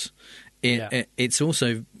sharks. It's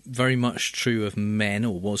also very much true of men,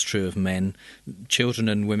 or was true of men. Children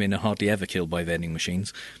and women are hardly ever killed by vending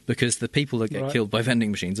machines, because the people that get killed by vending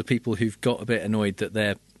machines are people who've got a bit annoyed that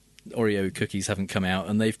their Oreo cookies haven't come out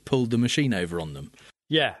and they've pulled the machine over on them.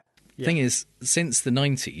 Yeah. Thing is, since the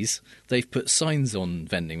 90s, they've put signs on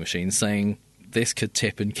vending machines saying this could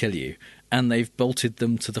tip and kill you. and they've bolted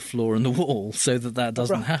them to the floor and the wall so that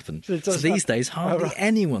doesn't happen. So these days, hardly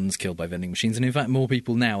anyone's killed by vending machines, and in fact, more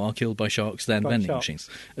people now are killed by sharks than vending machines,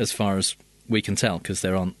 as far as we can tell, because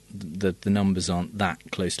the numbers aren't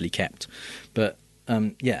that closely kept. But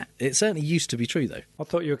yeah, it certainly used to be true, though. I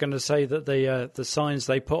thought you were going to say that the signs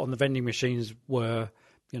they put on the vending machines were,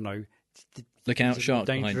 look out, shark!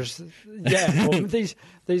 Dangerous. Yeah, well, these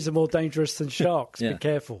are more dangerous than sharks. Yeah. Be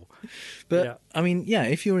careful. But I mean, yeah,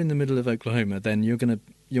 if you're in the middle of Oklahoma, then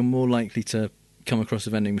you're more likely to come across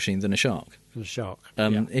a vending machine than a shark.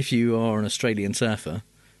 If you are an Australian surfer,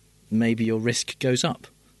 maybe your risk goes up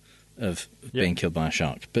of being killed by a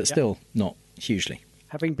shark, but still not hugely.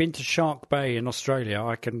 Having been to Shark Bay in Australia,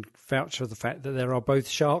 I can vouch for the fact that there are both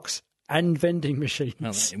sharks and vending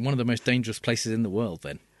machines. Well, one of the most dangerous places in the world,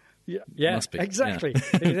 then. Yeah, Must be. exactly.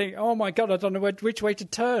 And you think, oh my God, I don't know which way to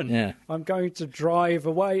turn. Yeah. I'm going to drive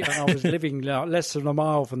away, and I was living less than a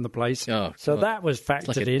mile from the place. Oh, so God. that was factored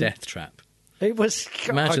it's like a in. death trap. It was.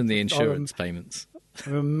 Imagine the insurance payments.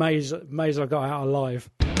 I'm amazed I got out alive.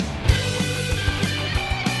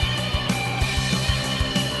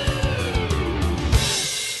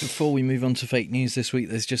 Before we move on to fake news this week,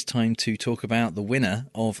 there's just time to talk about the winner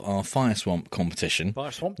of our Fire Swamp competition.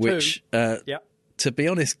 Fire Swamp 2. Which, to be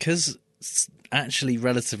honest, because actually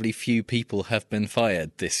relatively few people have been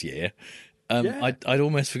fired this year, I'd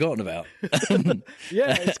almost forgotten about.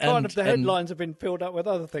 Yeah, it's kind of the headlines have been filled up with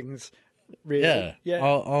other things. Really. Yeah.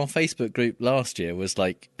 Our Facebook group last year was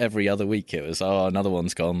like every other week it was, another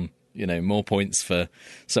one's gone, more points for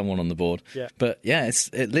someone on the board. Yeah. But yeah,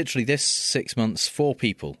 it literally this 6 months, 4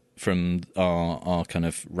 people from our kind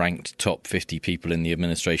of ranked top 50 people in the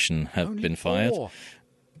administration have been fired.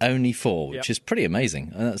 Only 4, which is pretty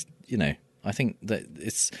amazing. And that's, I think that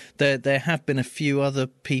it's there have been a few other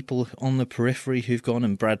people on the periphery who've gone,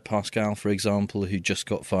 and Brad Pascal, for example, who just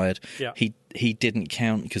got fired. Yeah. He didn't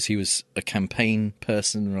count because he was a campaign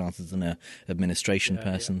person rather than a administration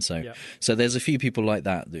person. So there's a few people like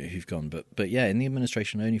that who've gone, but yeah, in the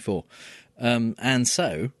administration only 4, and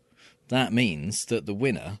so that means that the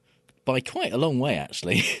winner, by quite a long way,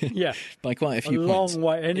 actually. Yeah. By quite a few points. A long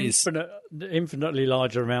way. An infinitely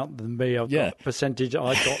larger amount than me. I've got a percentage.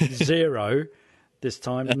 I got 0 this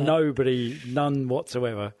time. None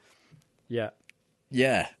whatsoever. Yeah.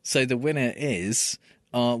 Yeah. So the winner is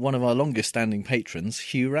one of our longest-standing patrons,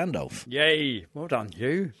 Hugh Randolph. Yay. Well done,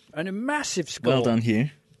 Hugh. And a massive score. Well done, Hugh.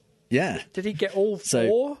 Yeah. Did he get all 4?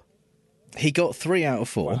 So he got 3 out of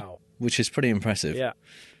 4, wow, which is pretty impressive. Yeah.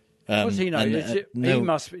 What does he know? No, he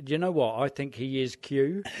must. You know what? I think he is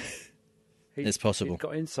Q. It's possible. He's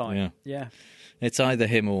got insight. Yeah. It's either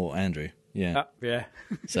him or Andrew. Yeah. Yeah.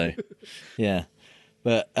 So, yeah.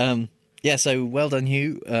 But, so well done,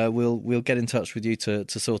 Hugh. We'll get in touch with you to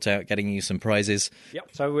sort out getting you some prizes. Yep.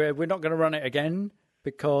 So we're not going to run it again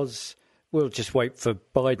because we'll just wait for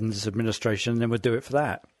Biden's administration and then we'll do it for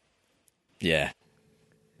that. Yeah.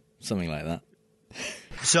 Something like that.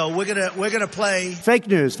 So we're gonna play fake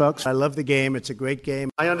news, folks. I love the game. It's a great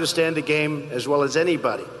game. I understand the game as well as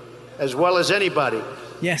anybody.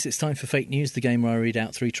 Yes, it's time for fake news, the game where I read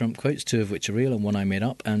out 3 Trump quotes, 2 of which are real and 1 I made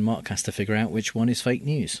up, and Mark has to figure out which one is fake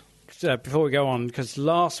news. So before we go on, because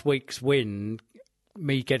last week's win,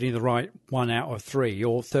 me getting the right 1 out of 3,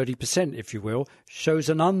 or 30%, if you will, shows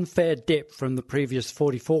an unfair dip from the previous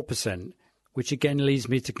 44%, which again leads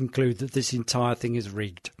me to conclude that this entire thing is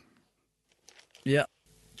rigged. Yeah,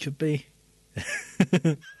 could be.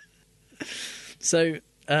 So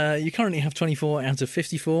you currently have 24 out of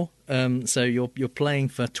 54. So you're playing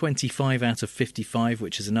for 25 out of 55,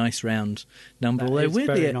 which is a nice round number. That is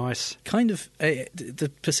very nice. Kind of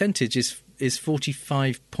the percentage is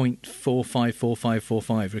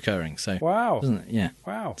 45.454545 recurring. So wow, isn't it? Yeah.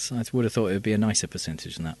 Wow. So I would have thought it would be a nicer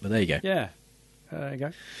percentage than that, but there you go. Yeah. There you go.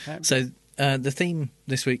 So the theme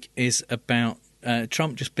this week is about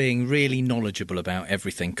Trump just being really knowledgeable about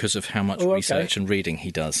everything because of how much research and reading he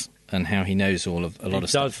does, and how he knows a lot of stuff. He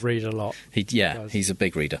does read a lot. He's a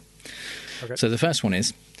big reader. Okay. So the first one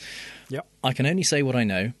is, I can only say what I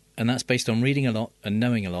know, and that's based on reading a lot and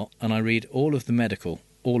knowing a lot, and I read all of the medical,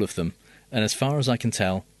 all of them, and as far as I can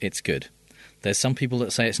tell, it's good. There's some people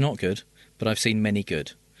that say it's not good, but I've seen many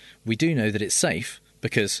good. We do know that it's safe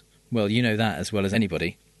because, well, you know that as well as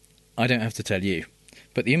anybody. I don't have to tell you.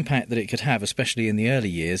 But the impact that it could have, especially in the early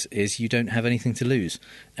years, is you don't have anything to lose.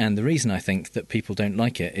 And the reason I think that people don't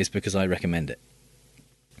like it is because I recommend it.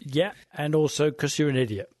 Yeah, and also because you're an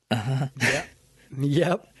idiot. Yeah.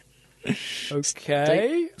 Yep.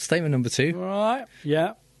 Okay. Statement number 2. Right.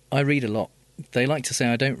 Yeah. I read a lot. They like to say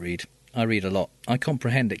I don't read. I read a lot. I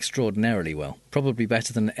comprehend extraordinarily well. Probably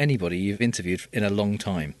better than anybody you've interviewed in a long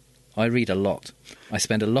time. I read a lot. I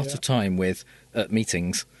spend a lot of time at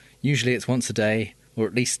meetings. Usually it's once a day, or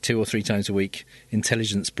at least 2 or 3 times a week,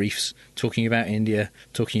 intelligence briefs, talking about India,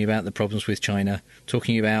 talking about the problems with China,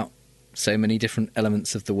 talking about so many different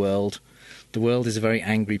elements of the world. The world is a very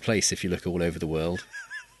angry place if you look all over the world.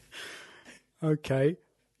 Okay.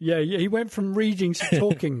 Yeah, he went from reading to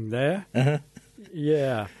talking there. Uh-huh.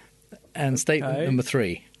 Yeah. And statement number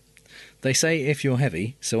 3. They say if you're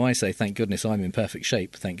heavy, so I say thank goodness I'm in perfect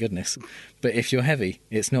shape, thank goodness. But if you're heavy,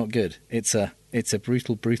 it's not good. It's a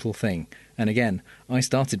brutal, brutal thing. And again, I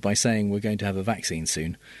started by saying we're going to have a vaccine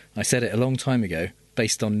soon. I said it a long time ago,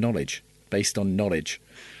 based on knowledge. Based on knowledge.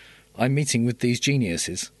 I'm meeting with these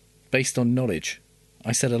geniuses, based on knowledge.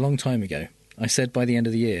 I said a long time ago. I said by the end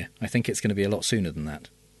of the year. I think it's going to be a lot sooner than that.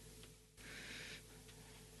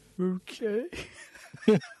 Okay.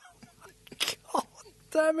 God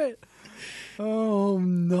damn it. Oh,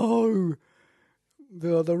 no.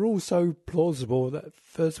 They're all so plausible. That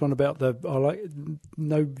first one about they don't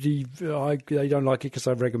like it because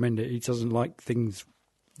I recommend it. He doesn't like things.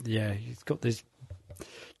 Yeah, he's got this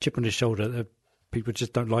chip on his shoulder that people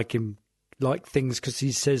just don't like things because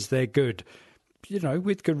he says they're good. You know,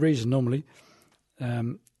 with good reason normally.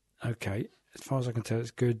 Okay, as far as I can tell,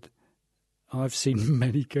 it's good. I've seen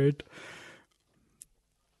many good.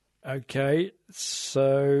 Okay,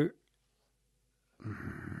 so...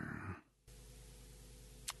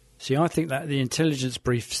 See, I think that the intelligence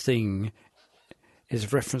brief thing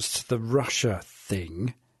is reference to the Russia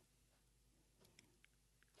thing.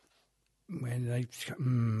 When they...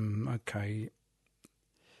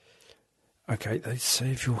 Okay, they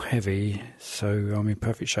say if you're heavy, so I'm in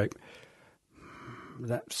perfect shape.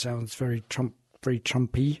 That sounds very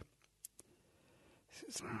Trumpy.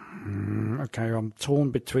 Okay, I'm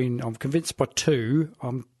torn between... I'm convinced by 2.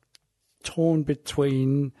 I'm torn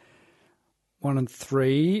between 1 and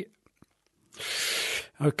 3.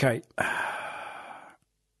 Okay.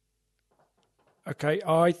 Okay,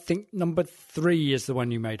 I think number 3 is the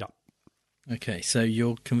one you made up. Okay, so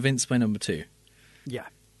you're convinced by number 2? Yeah.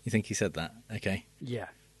 You think he said that? Okay. Yeah.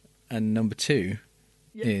 And number 2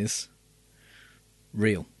 is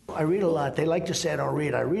real. I read a lot. They like to say I don't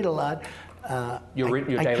read. I read a lot. I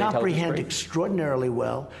comprehend extraordinarily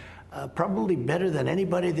well, probably better than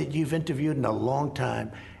anybody that you've interviewed in a long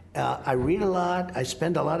time. I read a lot. I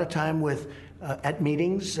spend a lot of time at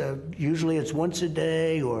meetings. Usually it's once a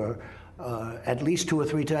day or at least 2 or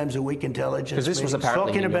 3 times a week intelligence this was meetings,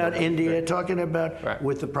 talking about India, right. talking about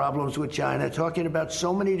with the problems with China, talking about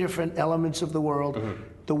so many different elements of the world. Mm-hmm.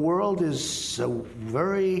 The world is a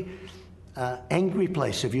very angry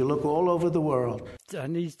place if you look all over the world.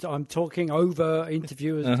 And I'm talking over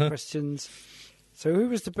interviewers' questions. So who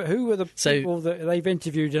were the people that they've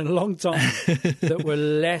interviewed in a long time that were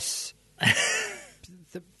less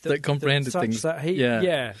that comprehended things?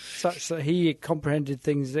 Such that he comprehended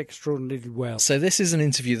things extraordinarily well. So this is an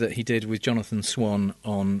interview that he did with Jonathan Swan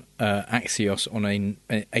on Axios on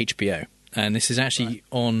HBO, and this is actually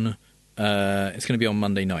on. It's going to be on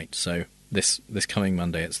Monday night. So this coming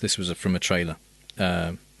Monday. This was from a trailer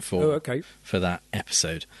for that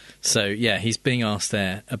episode. So yeah, he's being asked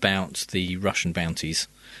there about the Russian bounties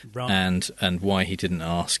and why he didn't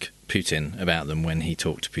ask Putin about them when he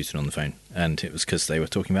talked to Putin on the phone, and it was because they were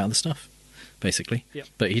talking about other stuff, basically. Yep.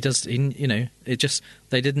 But they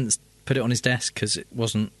didn't put it on his desk because it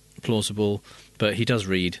wasn't plausible. But he does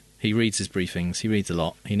read. He reads his briefings. He reads a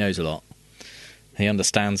lot. He knows a lot. He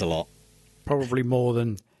understands a lot. Probably more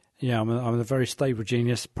than. Yeah, I'm a very stable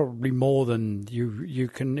genius. Probably more than you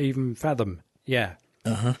can even fathom. Yeah.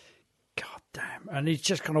 Uh-huh. God damn. And he's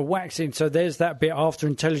just kind of waxing. So there's that bit after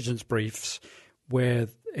intelligence briefs where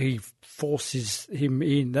he forces him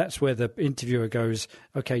in. That's where the interviewer goes,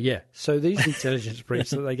 okay, yeah, so these intelligence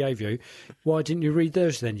briefs that they gave you, why didn't you read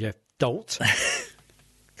those then, you dolt?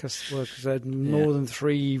 Because they had more than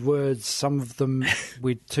 3 words, some of them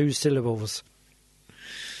with 2 syllables.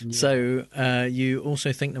 Yeah. So you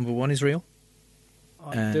also think number 1 is real?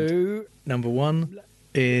 I do. Number 1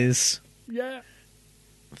 is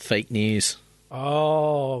fake news.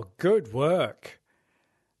 Oh, good work.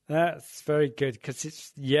 That's very good because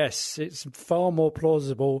it's far more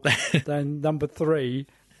plausible than number 3.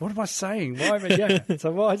 What am I saying?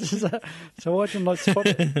 So why didn't I spot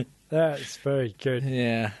it? That's very good.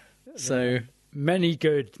 Yeah. So many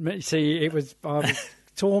good. See, I was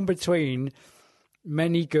torn between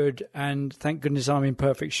many good and thank goodness I'm in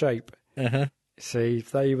perfect shape. Uh-huh. See,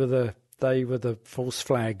 they were the false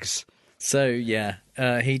flags. So yeah,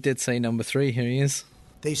 he did say number 3. Here he is.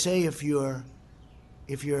 They say if you're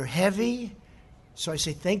heavy, so I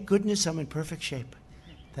say thank goodness I'm in perfect shape.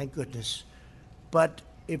 Thank goodness. But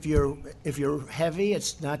If you're heavy,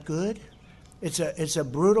 it's not good. It's a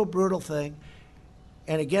brutal thing.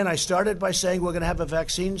 And again, I started by saying we're going to have a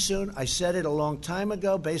vaccine soon. I said it a long time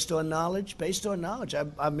ago, based on knowledge.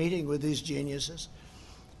 I'm meeting with these geniuses.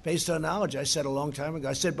 Based on knowledge, I said a long time ago.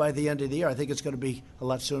 I said by the end of the year. I think it's going to be a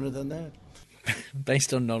lot sooner than that.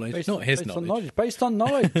 Based on knowledge, not his knowledge. Based on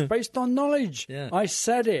knowledge. Based on knowledge. Yeah. I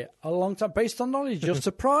said it a long time. Based on knowledge. You're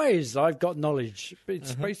surprised I've got knowledge.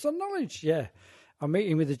 It's based on knowledge. Yeah. I'm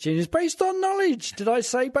meeting with the genius. Based on knowledge. Did I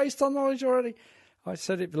say based on knowledge already? I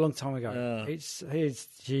said it a long time ago. He's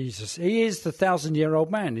Jesus. He is the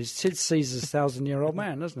 1,000-year-old man. He's Sid Caesar's 1,000-year-old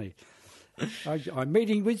man, isn't he? I'm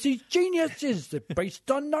meeting with these geniuses. They're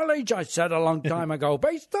based on knowledge. I said a long time ago.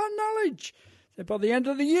 Based on knowledge. By the end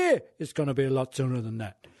of the year, it's going to be a lot sooner than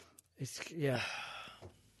that. It's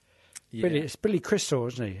it's Billy Crystal,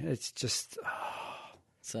 isn't he? It's just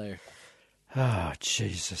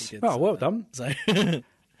Jesus. Oh, well done. So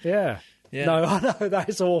yeah. No, I know that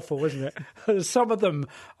is awful, isn't it? Some of them,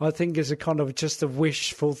 I think, is a kind of just a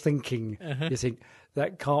wishful thinking. You think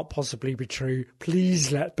that can't possibly be true.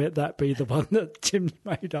 Please let that be the one that Tim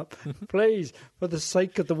made up. Please, for the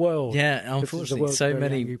sake of the world. Yeah, unfortunately, so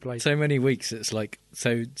many weeks. It's like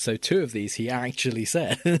so 2 of these he actually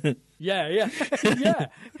said. Yeah.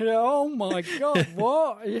 Oh my God,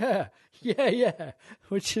 what? Yeah.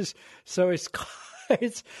 Which is so it's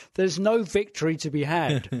there's no victory to be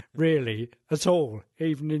had really at all.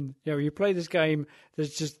 Even in you play this game,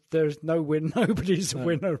 there's no win. Nobody's a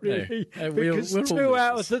winner really, because 2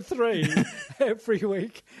 out of the 3 every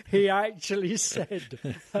week he actually said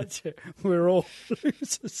that's it. We're all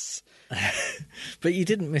losers. But you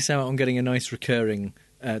didn't miss out on getting a nice recurring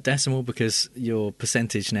decimal, because your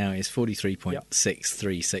percentage now is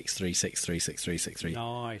 43.6363636363.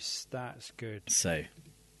 Nice, that's good. So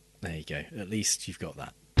there you go. At least you've got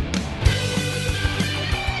that.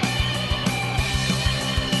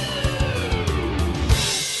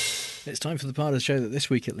 It's time for the part of the show that this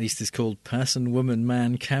week at least is called Person, Woman,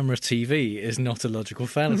 Man, Camera, TV is not a logical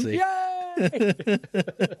fallacy. Yay!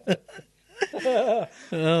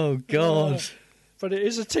 Oh, God. But it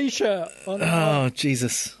is a T-shirt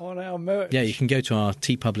Jesus. On our merch. Yeah, you can go to our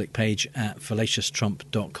TeePublic page at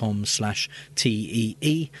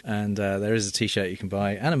fallaciostrump.com/TEE, and there is a T-shirt you can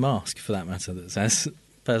buy, and a mask for that matter, that says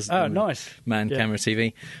Person, nice. Man, Camera,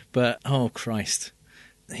 TV. But, oh Christ,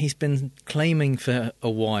 he's been claiming for a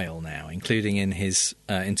while now, including in his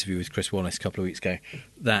interview with Chris Wallace a couple of weeks ago,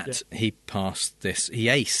 that he passed this, he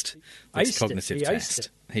aced this cognitive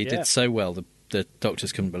test. He did so well, the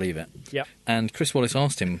doctors couldn't believe it. Yeah. And Chris Wallace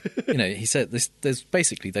asked him, he said, there's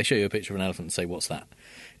basically, they show you a picture of an elephant and say, what's that?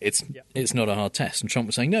 It's not a hard test. And Trump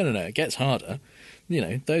was saying, no, it gets harder.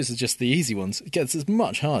 Those are just the easy ones. It gets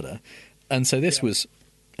much harder. And so this was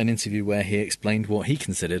an interview where he explained what he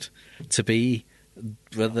considered to be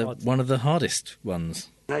one of the hardest ones.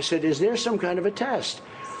 I said, is there some kind of a test,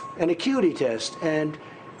 an acuity test? And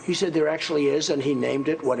he said there actually is, and he named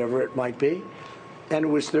it, whatever it might be. And it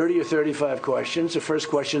was 30 or 35 questions. The first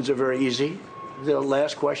questions are very easy. The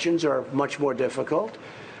last questions are much more difficult.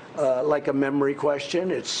 Like a memory question,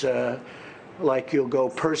 it's like you'll go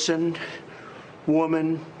person,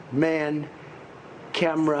 woman, man,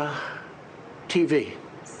 camera, TV.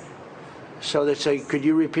 So they say, could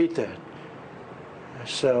you repeat that?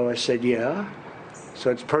 So I said, yeah.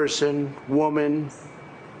 So it's person, woman,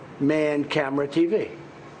 man, camera, TV.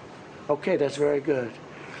 Okay, that's very good.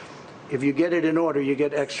 If you get it in order, you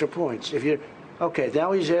get extra points. Okay,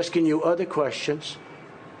 now he's asking you other questions,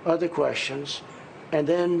 and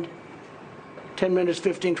then 10 minutes,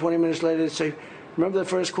 15, 20 minutes later, they say, remember the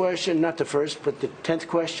first question? Not the first, but the 10th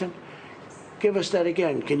question? Give us that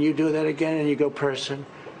again. Can you do that again? And you go person,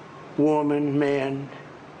 woman, man,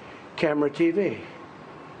 camera, TV.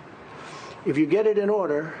 If you get it in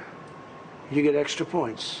order, you get extra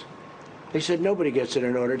points. They said nobody gets it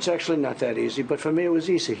in order. It's actually not that easy, but for me it was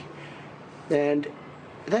easy. And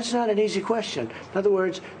that's not an easy question. In other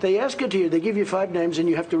words, they ask it to you, they give you 5 names and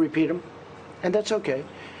you have to repeat them, and that's okay.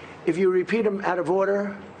 If you repeat them out of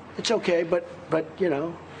order, it's okay, but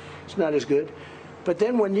it's not as good. But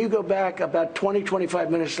then when you go back about 20,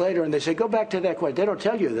 25 minutes later and they say, go back to that question, they don't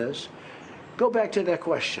tell you this, go back to that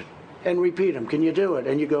question and repeat them. Can you do it?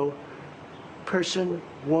 And you go, person,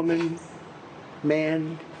 woman,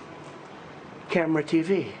 man, camera,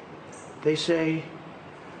 TV. They say,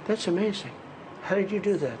 that's amazing. How did you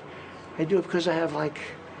do that? I do it because I have a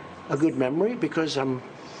good memory, because I'm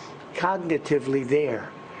cognitively there.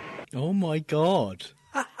 Oh my God.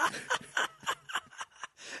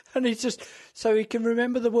 And he's just So he can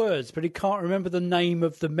remember the words, but he can't remember the name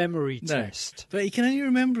of the memory test. But he can only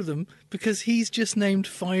remember them because he's just named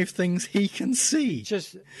 5 things he can see.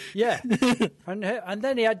 And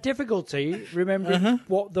then he had difficulty remembering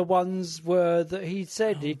what the ones were that he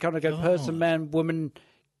said. He kind of go person, man, woman,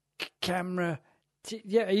 camera.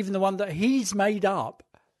 Even the one that he's made up.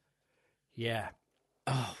 Yeah.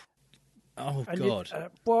 Oh God.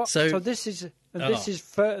 So this is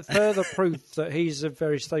further proof that he's a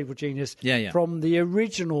very stable genius from the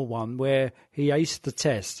original one where he aced the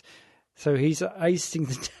test. So he's acing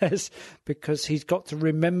the test because he's got to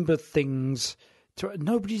remember things.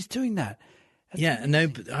 Nobody's doing that.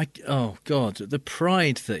 Oh God, the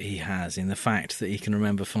pride that he has in the fact that he can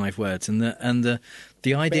remember 5 words, and the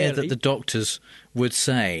idea that the doctors would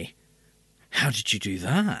say, "How did you do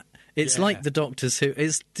that?" It's like the doctors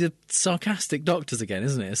it's the sarcastic doctors again,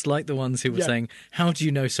 isn't it? It's like the ones who were saying, "How do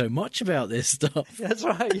you know so much about this stuff?" That's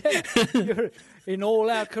right. Yeah, in all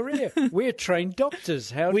our career, we're trained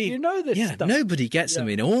doctors. How do you know this stuff? Nobody gets them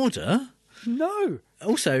in order. No.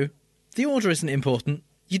 Also, the order isn't important.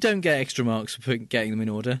 You don't get extra marks for getting them in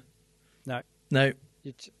order. No.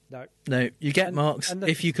 You get marks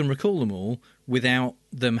if you can recall them all without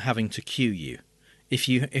them having to cue you.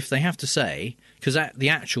 If they have to say, because the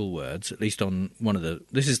actual words, at least on one of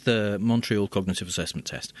this is the Montreal Cognitive Assessment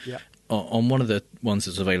Test. Yeah. On one of the ones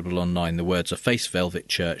that's available online, the words are face, velvet,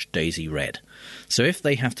 church, daisy, red. So if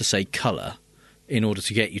they have to say colour in order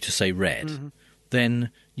to get you to say red, then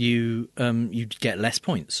you get less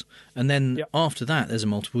points. And then after that, there's a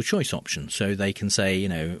multiple choice option. So they can say,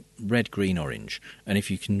 red, green, orange. And if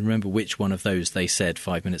you can remember which one of those they said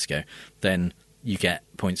 5 minutes ago, then you get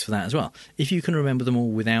points for that as well. If you can remember them all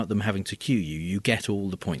without them having to cue you, you get all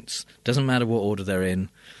the points. Doesn't matter what order they're in.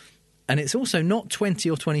 And it's also not 20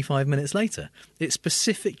 or 25 minutes later. It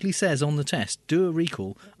specifically says on the test, do a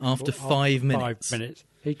recall after 5 minutes. 5 minutes.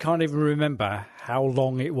 He can't even remember how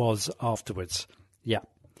long it was afterwards. Yeah.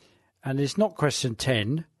 And it's not question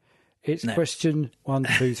 10. It's question 1,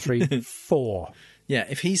 2, 3, 4. Yeah,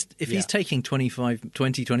 if he's taking 25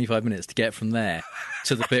 minutes to get from there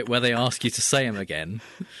to the bit where they ask you to say them again,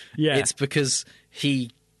 it's because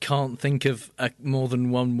he can't think of more than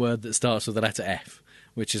one word that starts with the letter F,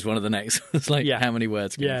 which is one of the next. It's like, how many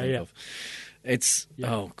words can you think of? It's,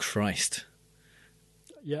 oh, Christ.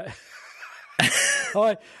 Yeah.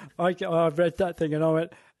 I read that thing and I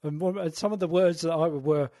went, and some of the words that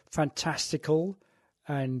were fantastical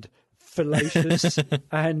and fallacious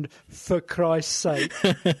and for Christ's sake,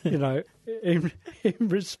 in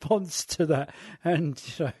response to that, and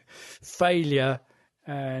failure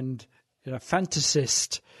and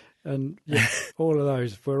fantasist and all of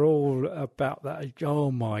those were all about that.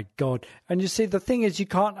 Oh my God. And you see, the thing is, you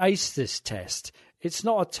can't ace this test. It's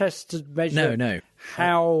not a test to measure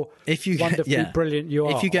how wonderfully brilliant you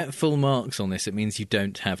are. If you get full marks on this, it means you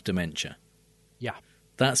don't have dementia. Yeah.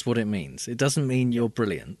 That's what it means. It doesn't mean you're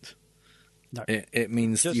brilliant. No. It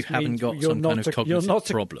means you haven't got some kind of cognitive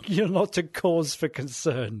problem. You're not a cause for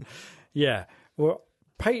concern. Yeah. Well,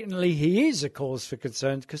 patently he is a cause for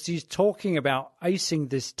concern because he's talking about acing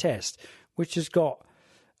this test, which has got,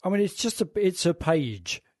 it's a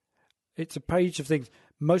page. It's a page of things,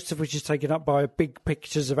 most of which is taken up by big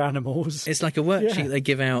pictures of animals. It's like a worksheet they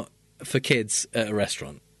give out for kids at a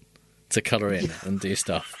restaurant to colour in and do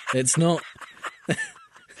stuff. It's not...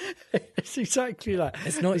 It's exactly that.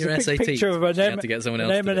 It's not There's your a SAT. picture of an have to get someone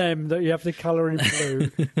else M&M that you have to colour in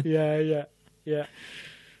blue. Yeah.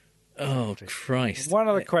 Oh, Christ. One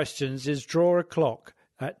of the questions is draw a clock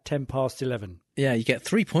at 11:10. Yeah, you get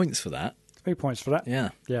 3 points for that. 3 points for that?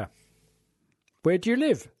 Yeah. Where do you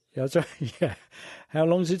live? Yeah. How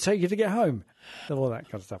long does it take you to get home? All that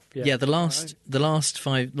kind of stuff. Yeah, the last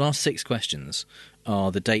 6 questions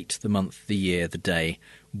are the date, the month, the year, the day,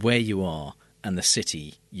 where you are, and the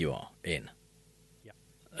city you are in. Yeah.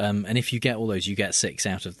 And if you get all those, you get 6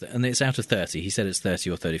 out of... and it's out of 30. He said it's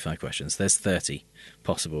 30 or 35 questions. There's 30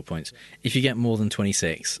 possible points. If you get more than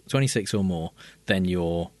 26 or more, then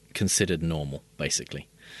you're considered normal, basically.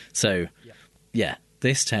 So,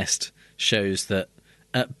 this test shows that,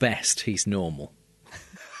 at best, he's normal.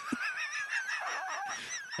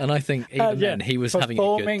 And I think even then, he was having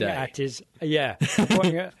a good day. At his,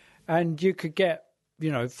 and you could get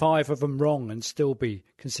 5 of them wrong and still be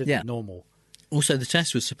considered normal. Also, the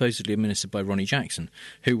test was supposedly administered by Ronnie Jackson,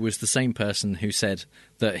 who was the same person who said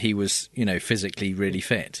that he was, physically really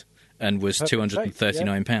fit and was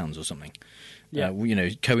 239 pounds or something. Yeah.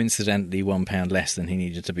 Coincidentally, 1 pound less than he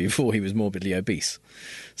needed to be before he was morbidly obese.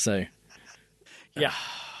 So, yeah,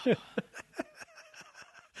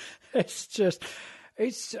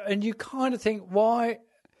 and you kind of think, why?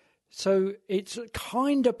 So it's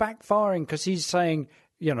kind of backfiring because he's saying,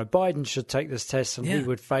 Biden should take this test and he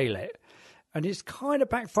would fail it. And it's kind of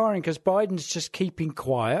backfiring because Biden's just keeping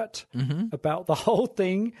quiet about the whole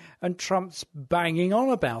thing and Trump's banging on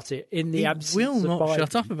about it in the absence of Biden. He will not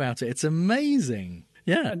shut up about it. It's amazing.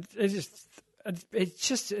 Yeah. And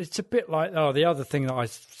it's a bit like, the other thing that I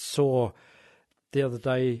saw the other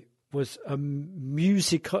day was a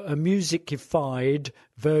musicified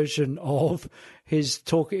version of his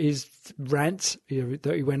rant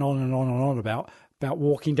that he went on and on and on about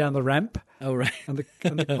walking down the ramp. Oh, right. And the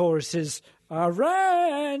chorus is, I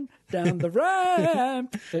ran down the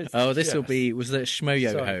ramp. Was that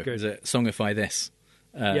Shmoyoho? Was it Songify This?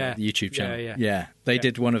 YouTube channel. Yeah. They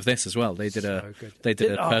did one of this as well. They did a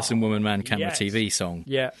person, woman, man, camera, TV song.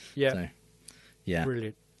 Yeah. So, yeah.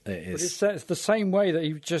 Brilliant. It is. But it's the same way that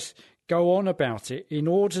he would just go on about it in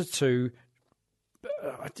order to.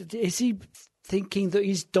 Is he thinking that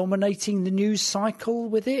he's dominating the news cycle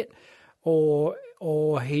with it, or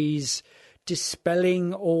he's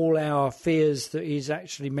dispelling all our fears that he's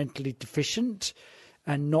actually mentally deficient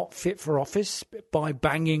and not fit for office by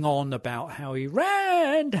banging on about how he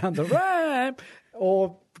ran down the ramp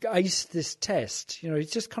or aced this test?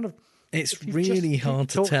 It's just kind of. It's really hard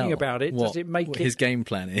to tell about it. Does it make what his game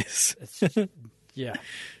plan is? Yeah.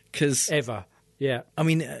 Because yeah. I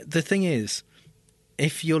mean, the thing is,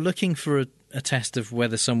 if you're looking for a test of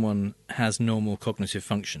whether someone has normal cognitive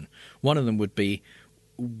function, one of them would be,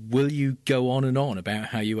 will you go on and on about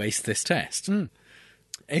how you aced this test?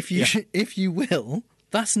 If you will,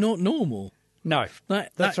 that's not normal. No,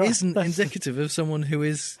 that isn't indicative of someone who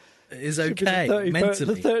is okay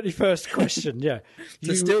mentally. The 31st question, yeah.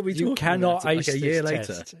 You cannot ace like a year this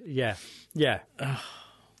later. Test. Yeah.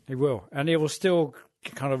 He will. And he will still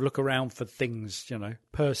kind of look around for things,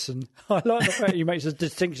 person. I like the fact he makes a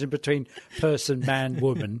distinction between person, man,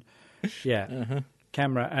 woman. Yeah.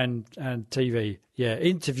 Camera and TV. Yeah.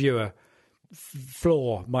 Interviewer,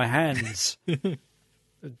 floor, my hands,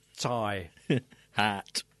 tie.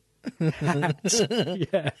 Hat.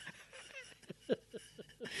 Yeah.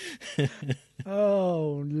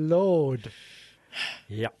 Oh, Lord.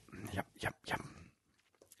 Yep.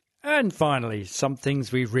 And finally, some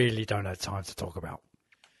things we really don't have time to talk about.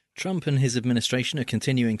 Trump and his administration are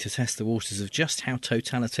continuing to test the waters of just how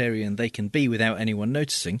totalitarian they can be without anyone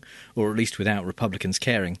noticing, or at least without Republicans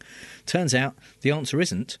caring. Turns out the answer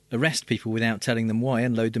isn't arrest people without telling them why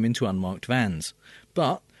and load them into unmarked vans.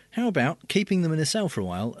 But how about keeping them in a cell for a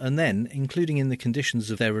while and then including in the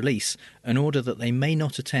conditions of their release an order that they may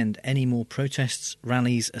not attend any more protests,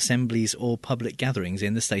 rallies, assemblies or public gatherings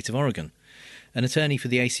in the state of Oregon? An attorney for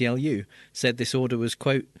the ACLU said this order was,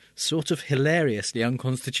 quote, sort of hilariously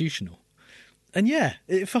unconstitutional. And yeah,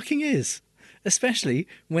 it fucking is. Especially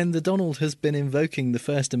when the Donald has been invoking the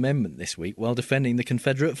First Amendment this week while defending the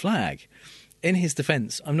Confederate flag. In his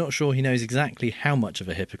defence, I'm not sure he knows exactly how much of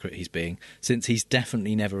a hypocrite he's being, since he's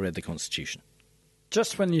definitely never read the Constitution.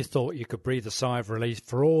 Just when you thought you could breathe a sigh of relief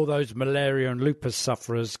for all those malaria and lupus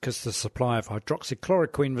sufferers because the supply of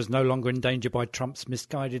hydroxychloroquine was no longer in danger by Trump's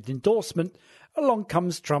misguided endorsement, along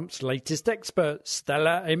comes Trump's latest expert,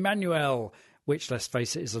 Stella Emanuel, which, let's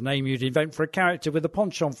face it, is a name you'd invent for a character with a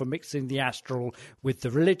penchant for mixing the astral with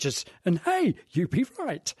the religious. And hey, you be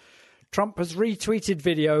right. Trump has retweeted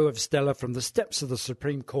video of Stella from the steps of the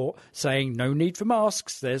Supreme Court saying no need for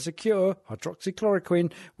masks, there's a cure,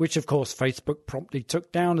 hydroxychloroquine, which of course Facebook promptly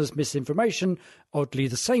took down as misinformation, oddly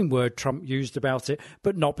the same word Trump used about it,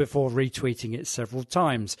 but not before retweeting it several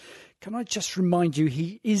times. Can I just remind you,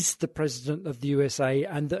 he is the president of the USA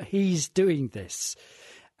and that he's doing this.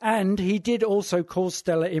 And he did also call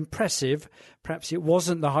Stella impressive. Perhaps it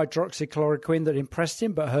wasn't the hydroxychloroquine that impressed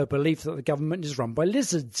him, but her belief that the government is run by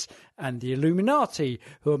lizards and the Illuminati,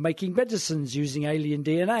 who are making medicines using alien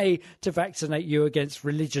DNA to vaccinate you against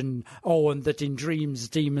religion. Oh, and that in dreams,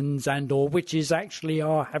 demons and or witches actually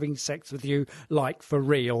are having sex with you, like for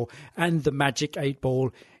real. And the magic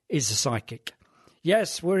 8-ball is a psychic.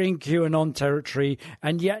 Yes, we're in QAnon territory,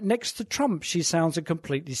 and yet next to Trump, she sounds a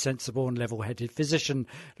completely sensible and level-headed physician.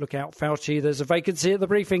 Look out, Fauci, there's a vacancy at the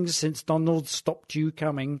briefings since Donald stopped you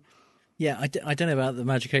coming. Yeah, I don't know about the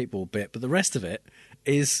magic 8-ball bit, but the rest of it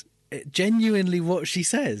is genuinely what she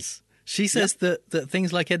says. She says that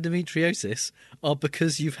things like endometriosis are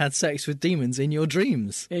because you've had sex with demons in your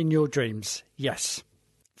dreams. In your dreams, yes.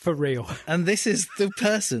 For real. And this is the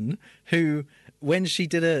person who, when she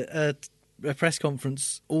did a press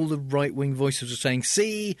conference, all the right-wing voices were saying,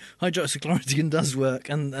 see, hydroxychloroquine does work,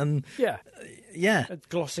 and yeah.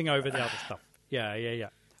 Glossing over the other stuff. Yeah.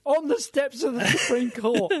 On the steps of the Supreme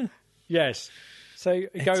Court. Yes. So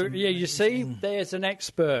you see, there's an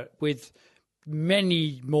expert with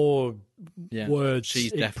many more words.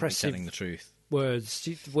 She's definitely telling the truth. Words,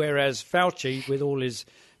 whereas Fauci, with all his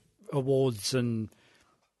awards and,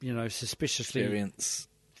 suspiciously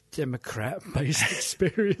Democrat-based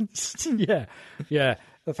experience. Yeah.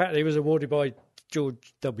 The fact that he was awarded by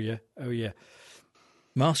George W. Oh, yeah.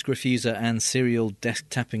 Mask refuser and serial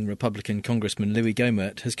desk-tapping Republican Congressman Louis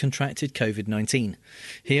Gohmert has contracted COVID-19.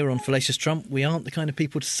 Here on Fallacious Trump, we aren't the kind of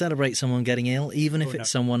people to celebrate someone getting ill, even if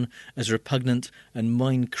it's someone as repugnant and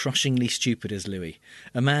mind-crushingly stupid as Louis.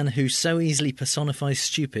 A man who so easily personifies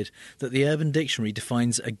stupid that the Urban Dictionary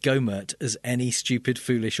defines a Gohmert as any stupid,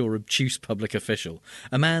 foolish or obtuse public official.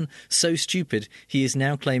 A man so stupid he is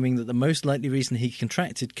now claiming that the most likely reason he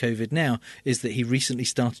contracted COVID now is that he recently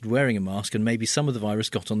started wearing a mask and maybe some of the virus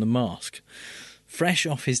got on the mask. Fresh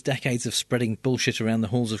off his decades of spreading bullshit around the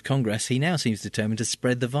halls of Congress, he now seems determined to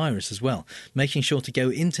spread the virus as well, making sure to go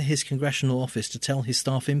into his congressional office to tell his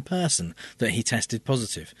staff in person that he tested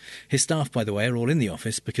positive. His staff, by the way, are all in the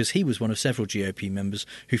office because he was one of several GOP members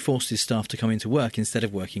who forced his staff to come into work instead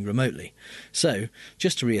of working remotely. So,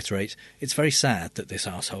 just to reiterate, it's very sad that this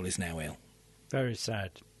arsehole is now ill. Very sad.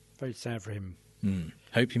 Very sad for him.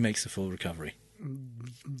 Hope he makes the full recovery.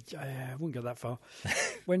 I wouldn't go that far.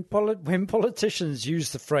 When politicians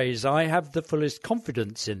use the phrase, I have the fullest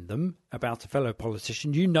confidence in them, about a fellow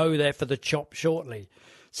politician, you know they're for the chop shortly.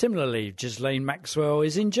 Similarly, Ghislaine Maxwell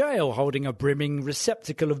is in jail holding a brimming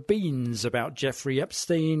receptacle of beans about Jeffrey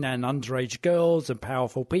Epstein and underage girls and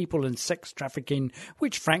powerful people and sex trafficking,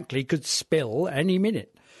 which frankly could spill any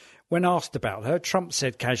minute. When asked about her, Trump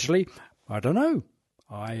said casually, I don't know.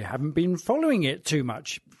 I haven't been following it too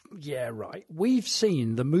much. Yeah, right. We've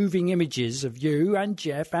seen the moving images of you and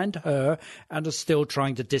Jeff and her and are still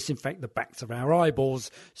trying to disinfect the backs of our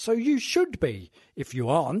eyeballs. So you should be, if you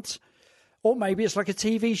aren't. Or maybe it's like a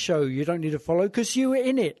TV show you don't need to follow because you were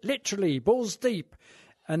in it, literally, balls deep.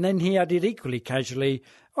 And then he added equally casually,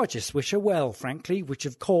 I just wish her well, frankly, which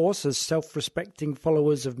of course, as self-respecting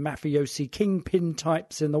followers of mafiosi kingpin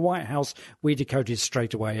types in the White House, we decoded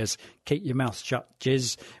straight away as keep your mouth shut,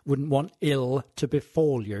 Jizz, wouldn't want ill to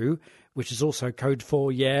befall you, which is also code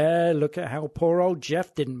for, yeah, look at how poor old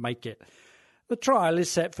Jeff didn't make it. The trial is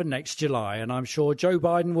set for next July, and I'm sure Joe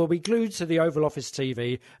Biden will be glued to the Oval Office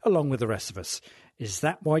TV along with the rest of us. Is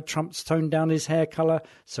that why Trump's toned down his hair colour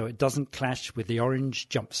so it doesn't clash with the orange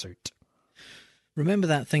jumpsuit? Remember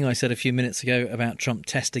that thing I said a few minutes ago about Trump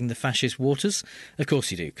testing the fascist waters? Of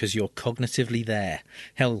course you do, because you're cognitively there.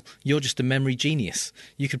 Hell, you're just a memory genius.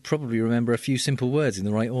 You could probably remember a few simple words in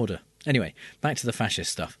the right order. Anyway, back to the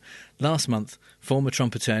fascist stuff. Last month, former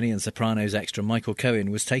Trump attorney and Sopranos extra Michael Cohen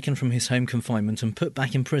was taken from his home confinement and put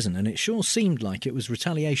back in prison, and it sure seemed like it was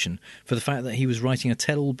retaliation for the fact that he was writing a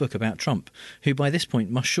tell-all book about Trump, who by this point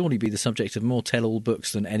must surely be the subject of more tell-all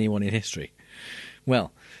books than anyone in history.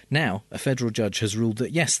 Well, now a federal judge has ruled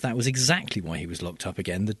that yes, that was exactly why he was locked up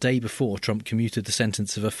again the day before Trump commuted the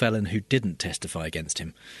sentence of a felon who didn't testify against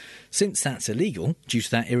him. Since that's illegal, due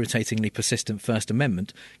to that irritatingly persistent First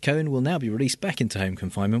Amendment, Cohen will now be released back into home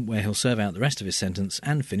confinement where he'll serve out the rest of his sentence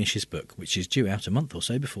and finish his book, which is due out a month or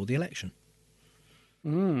so before the election.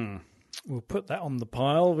 We'll put that on the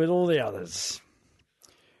pile with all the others.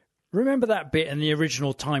 Remember that bit in the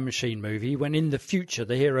original Time Machine movie when in the future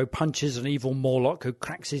the hero punches an evil Morlock who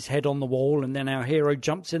cracks his head on the wall and then our hero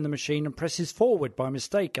jumps in the machine and presses forward by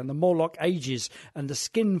mistake and the Morlock ages and the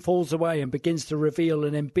skin falls away and begins to reveal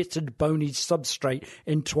an embittered bony substrate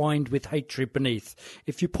entwined with hatred beneath.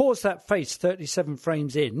 If you pause that face 37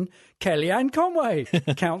 frames in, Kellyanne Conway,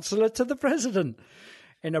 counsellor to the president.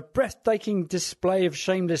 In a breathtaking display of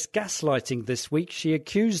shameless gaslighting this week, she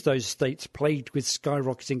accused those states plagued with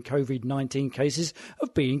skyrocketing COVID-19 cases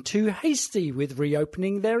of being too hasty with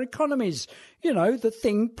reopening their economies. You know, the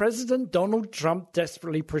thing President Donald Trump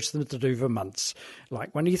desperately pushed them to do for months.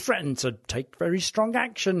 Like when he threatened to take very strong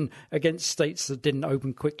action against states that didn't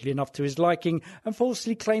open quickly enough to his liking and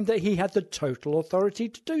falsely claimed that he had the total authority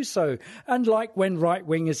to do so. And like when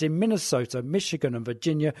right-wingers in Minnesota, Michigan and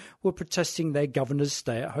Virginia were protesting their governor's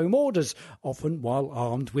stay-at-home orders, often while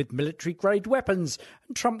armed with military-grade weapons.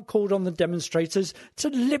 And Trump called on the demonstrators to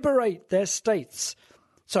liberate their states.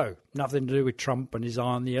 So, nothing to do with Trump and his eye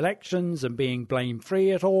on the elections and being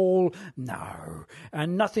blame-free at all? No.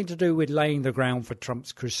 And nothing to do with laying the ground for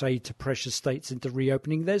Trump's crusade to pressure states into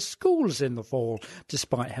reopening their schools in the fall,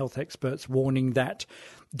 despite health experts warning that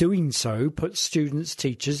doing so puts students,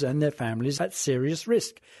 teachers and their families at serious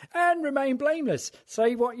risk. And remain blameless.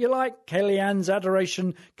 Say what you like, Kellyanne's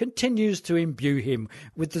adoration continues to imbue him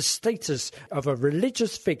with the status of a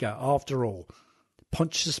religious figure after all.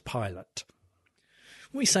 Pontius Pilate.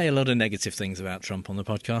 We say a lot of negative things about Trump on the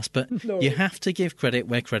podcast, but you have to give credit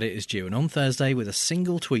where credit is due. And on Thursday, with a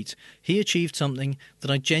single tweet, he achieved something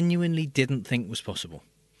that I genuinely didn't think was possible.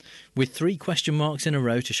 With 3 question marks in a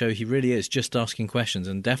row to show he really is just asking questions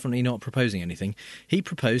and definitely not proposing anything, he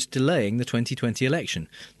proposed delaying the 2020 election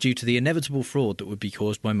due to the inevitable fraud that would be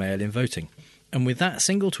caused by mail-in voting. And with that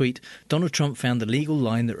single tweet, Donald Trump found the legal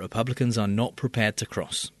line that Republicans are not prepared to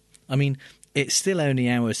cross. I mean, it's still only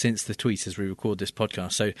hours since the tweet as we record this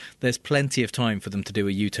podcast, so there's plenty of time for them to do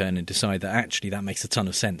a U-turn and decide that actually that makes a ton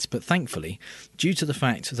of sense. But thankfully, due to the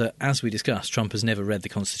fact that, as we discussed, Trump has never read the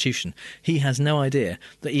Constitution, he has no idea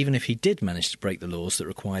that even if he did manage to break the laws that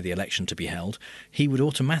require the election to be held, he would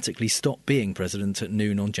automatically stop being president at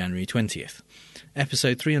noon on January 20th.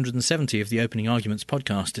 Episode 370 of the Opening Arguments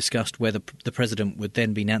podcast discussed whether the president would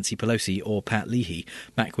then be Nancy Pelosi or Pat Leahy,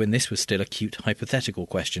 back when this was still a cute hypothetical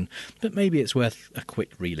question, but maybe it's worth a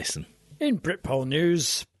quick re-listen. In Britpol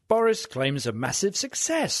news, Boris claims a massive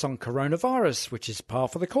success on coronavirus, which is par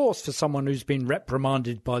for the course for someone who's been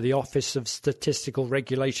reprimanded by the Office of Statistical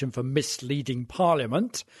Regulation for misleading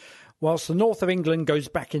Parliament. Whilst the north of England goes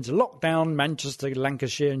back into lockdown, Manchester,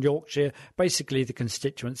 Lancashire and Yorkshire, basically the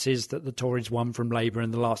constituencies that the Tories won from Labour in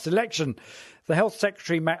the last election. The Health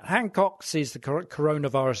Secretary, Matt Hancock, sees the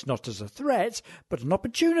coronavirus not as a threat, but an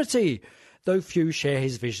opportunity, though few share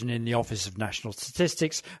his vision in the Office of National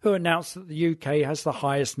Statistics, who announced that the UK has the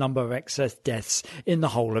highest number of excess deaths in the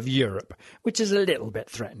whole of Europe, which is a little bit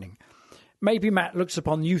threatening. Maybe Matt looks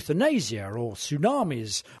upon euthanasia or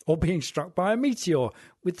tsunamis or being struck by a meteor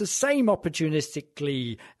with the same opportunistic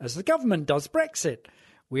glee as the government does Brexit.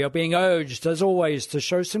 We are being urged, as always, to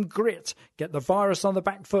show some grit, get the virus on the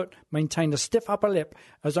back foot, maintain a stiff upper lip,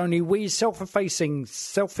 as only we self-effacing,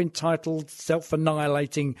 self-entitled,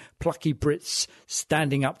 self-annihilating, plucky Brits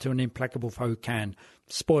standing up to an implacable foe can.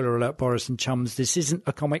 Spoiler alert, Boris and chums, this isn't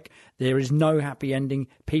a comic. There is no happy ending.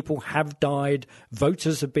 People have died.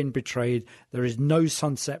 Voters have been betrayed. There is no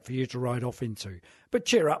sunset for you to ride off into. But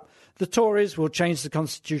cheer up. The Tories will change the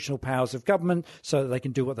constitutional powers of government so that they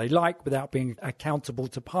can do what they like without being accountable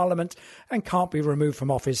to Parliament and can't be removed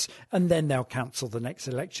from office, and then they'll cancel the next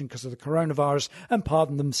election because of the coronavirus and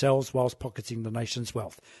pardon themselves whilst pocketing the nation's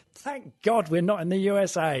wealth. Thank God we're not in the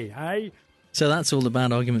USA, eh? So that's all the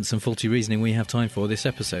bad arguments and faulty reasoning we have time for this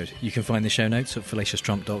episode. You can find the show notes at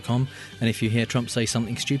fallacioustrump.com, and if you hear Trump say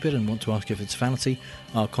something stupid and want to ask if it's a fallacy,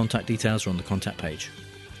 our contact details are on the contact page.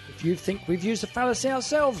 If you think we've used a fallacy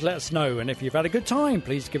ourselves, let us know. And if you've had a good time,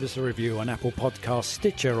 please give us a review on Apple Podcasts,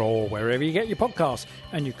 Stitcher, or wherever you get your podcasts.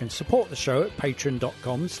 And you can support the show at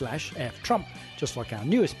patreon.com/ftrump, just like our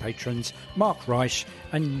newest patrons, Mark Reich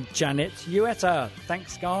and Janet Uetta.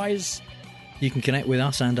 Thanks, guys. You can connect with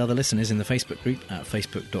us and other listeners in the Facebook group at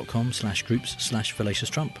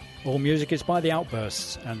facebook.com/groups/fallacioustrump. All music is by The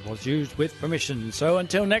Outbursts and was used with permission. So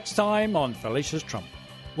until next time on Fallacious Trump,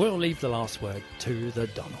 we'll leave the last word to the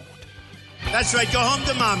Donald. That's right. Go home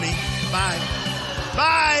to mommy. Bye.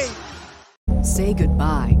 Bye. Say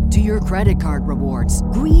goodbye to your credit card rewards.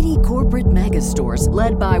 Greedy corporate mega stores,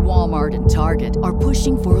 led by Walmart and Target, are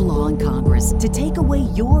pushing for a law in Congress to take away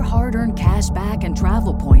your hard-earned cash back and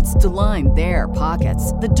travel points to line their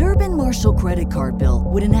pockets. The Durbin-Marshall credit card bill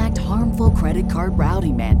would enact harmful credit card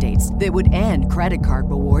routing mandates that would end credit card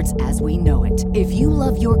rewards as we know it. If you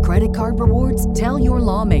love your credit card rewards, tell your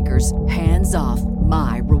lawmakers, hands off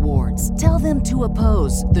my rewards. Tell them to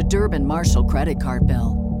oppose the Durbin-Marshall credit card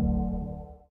bill.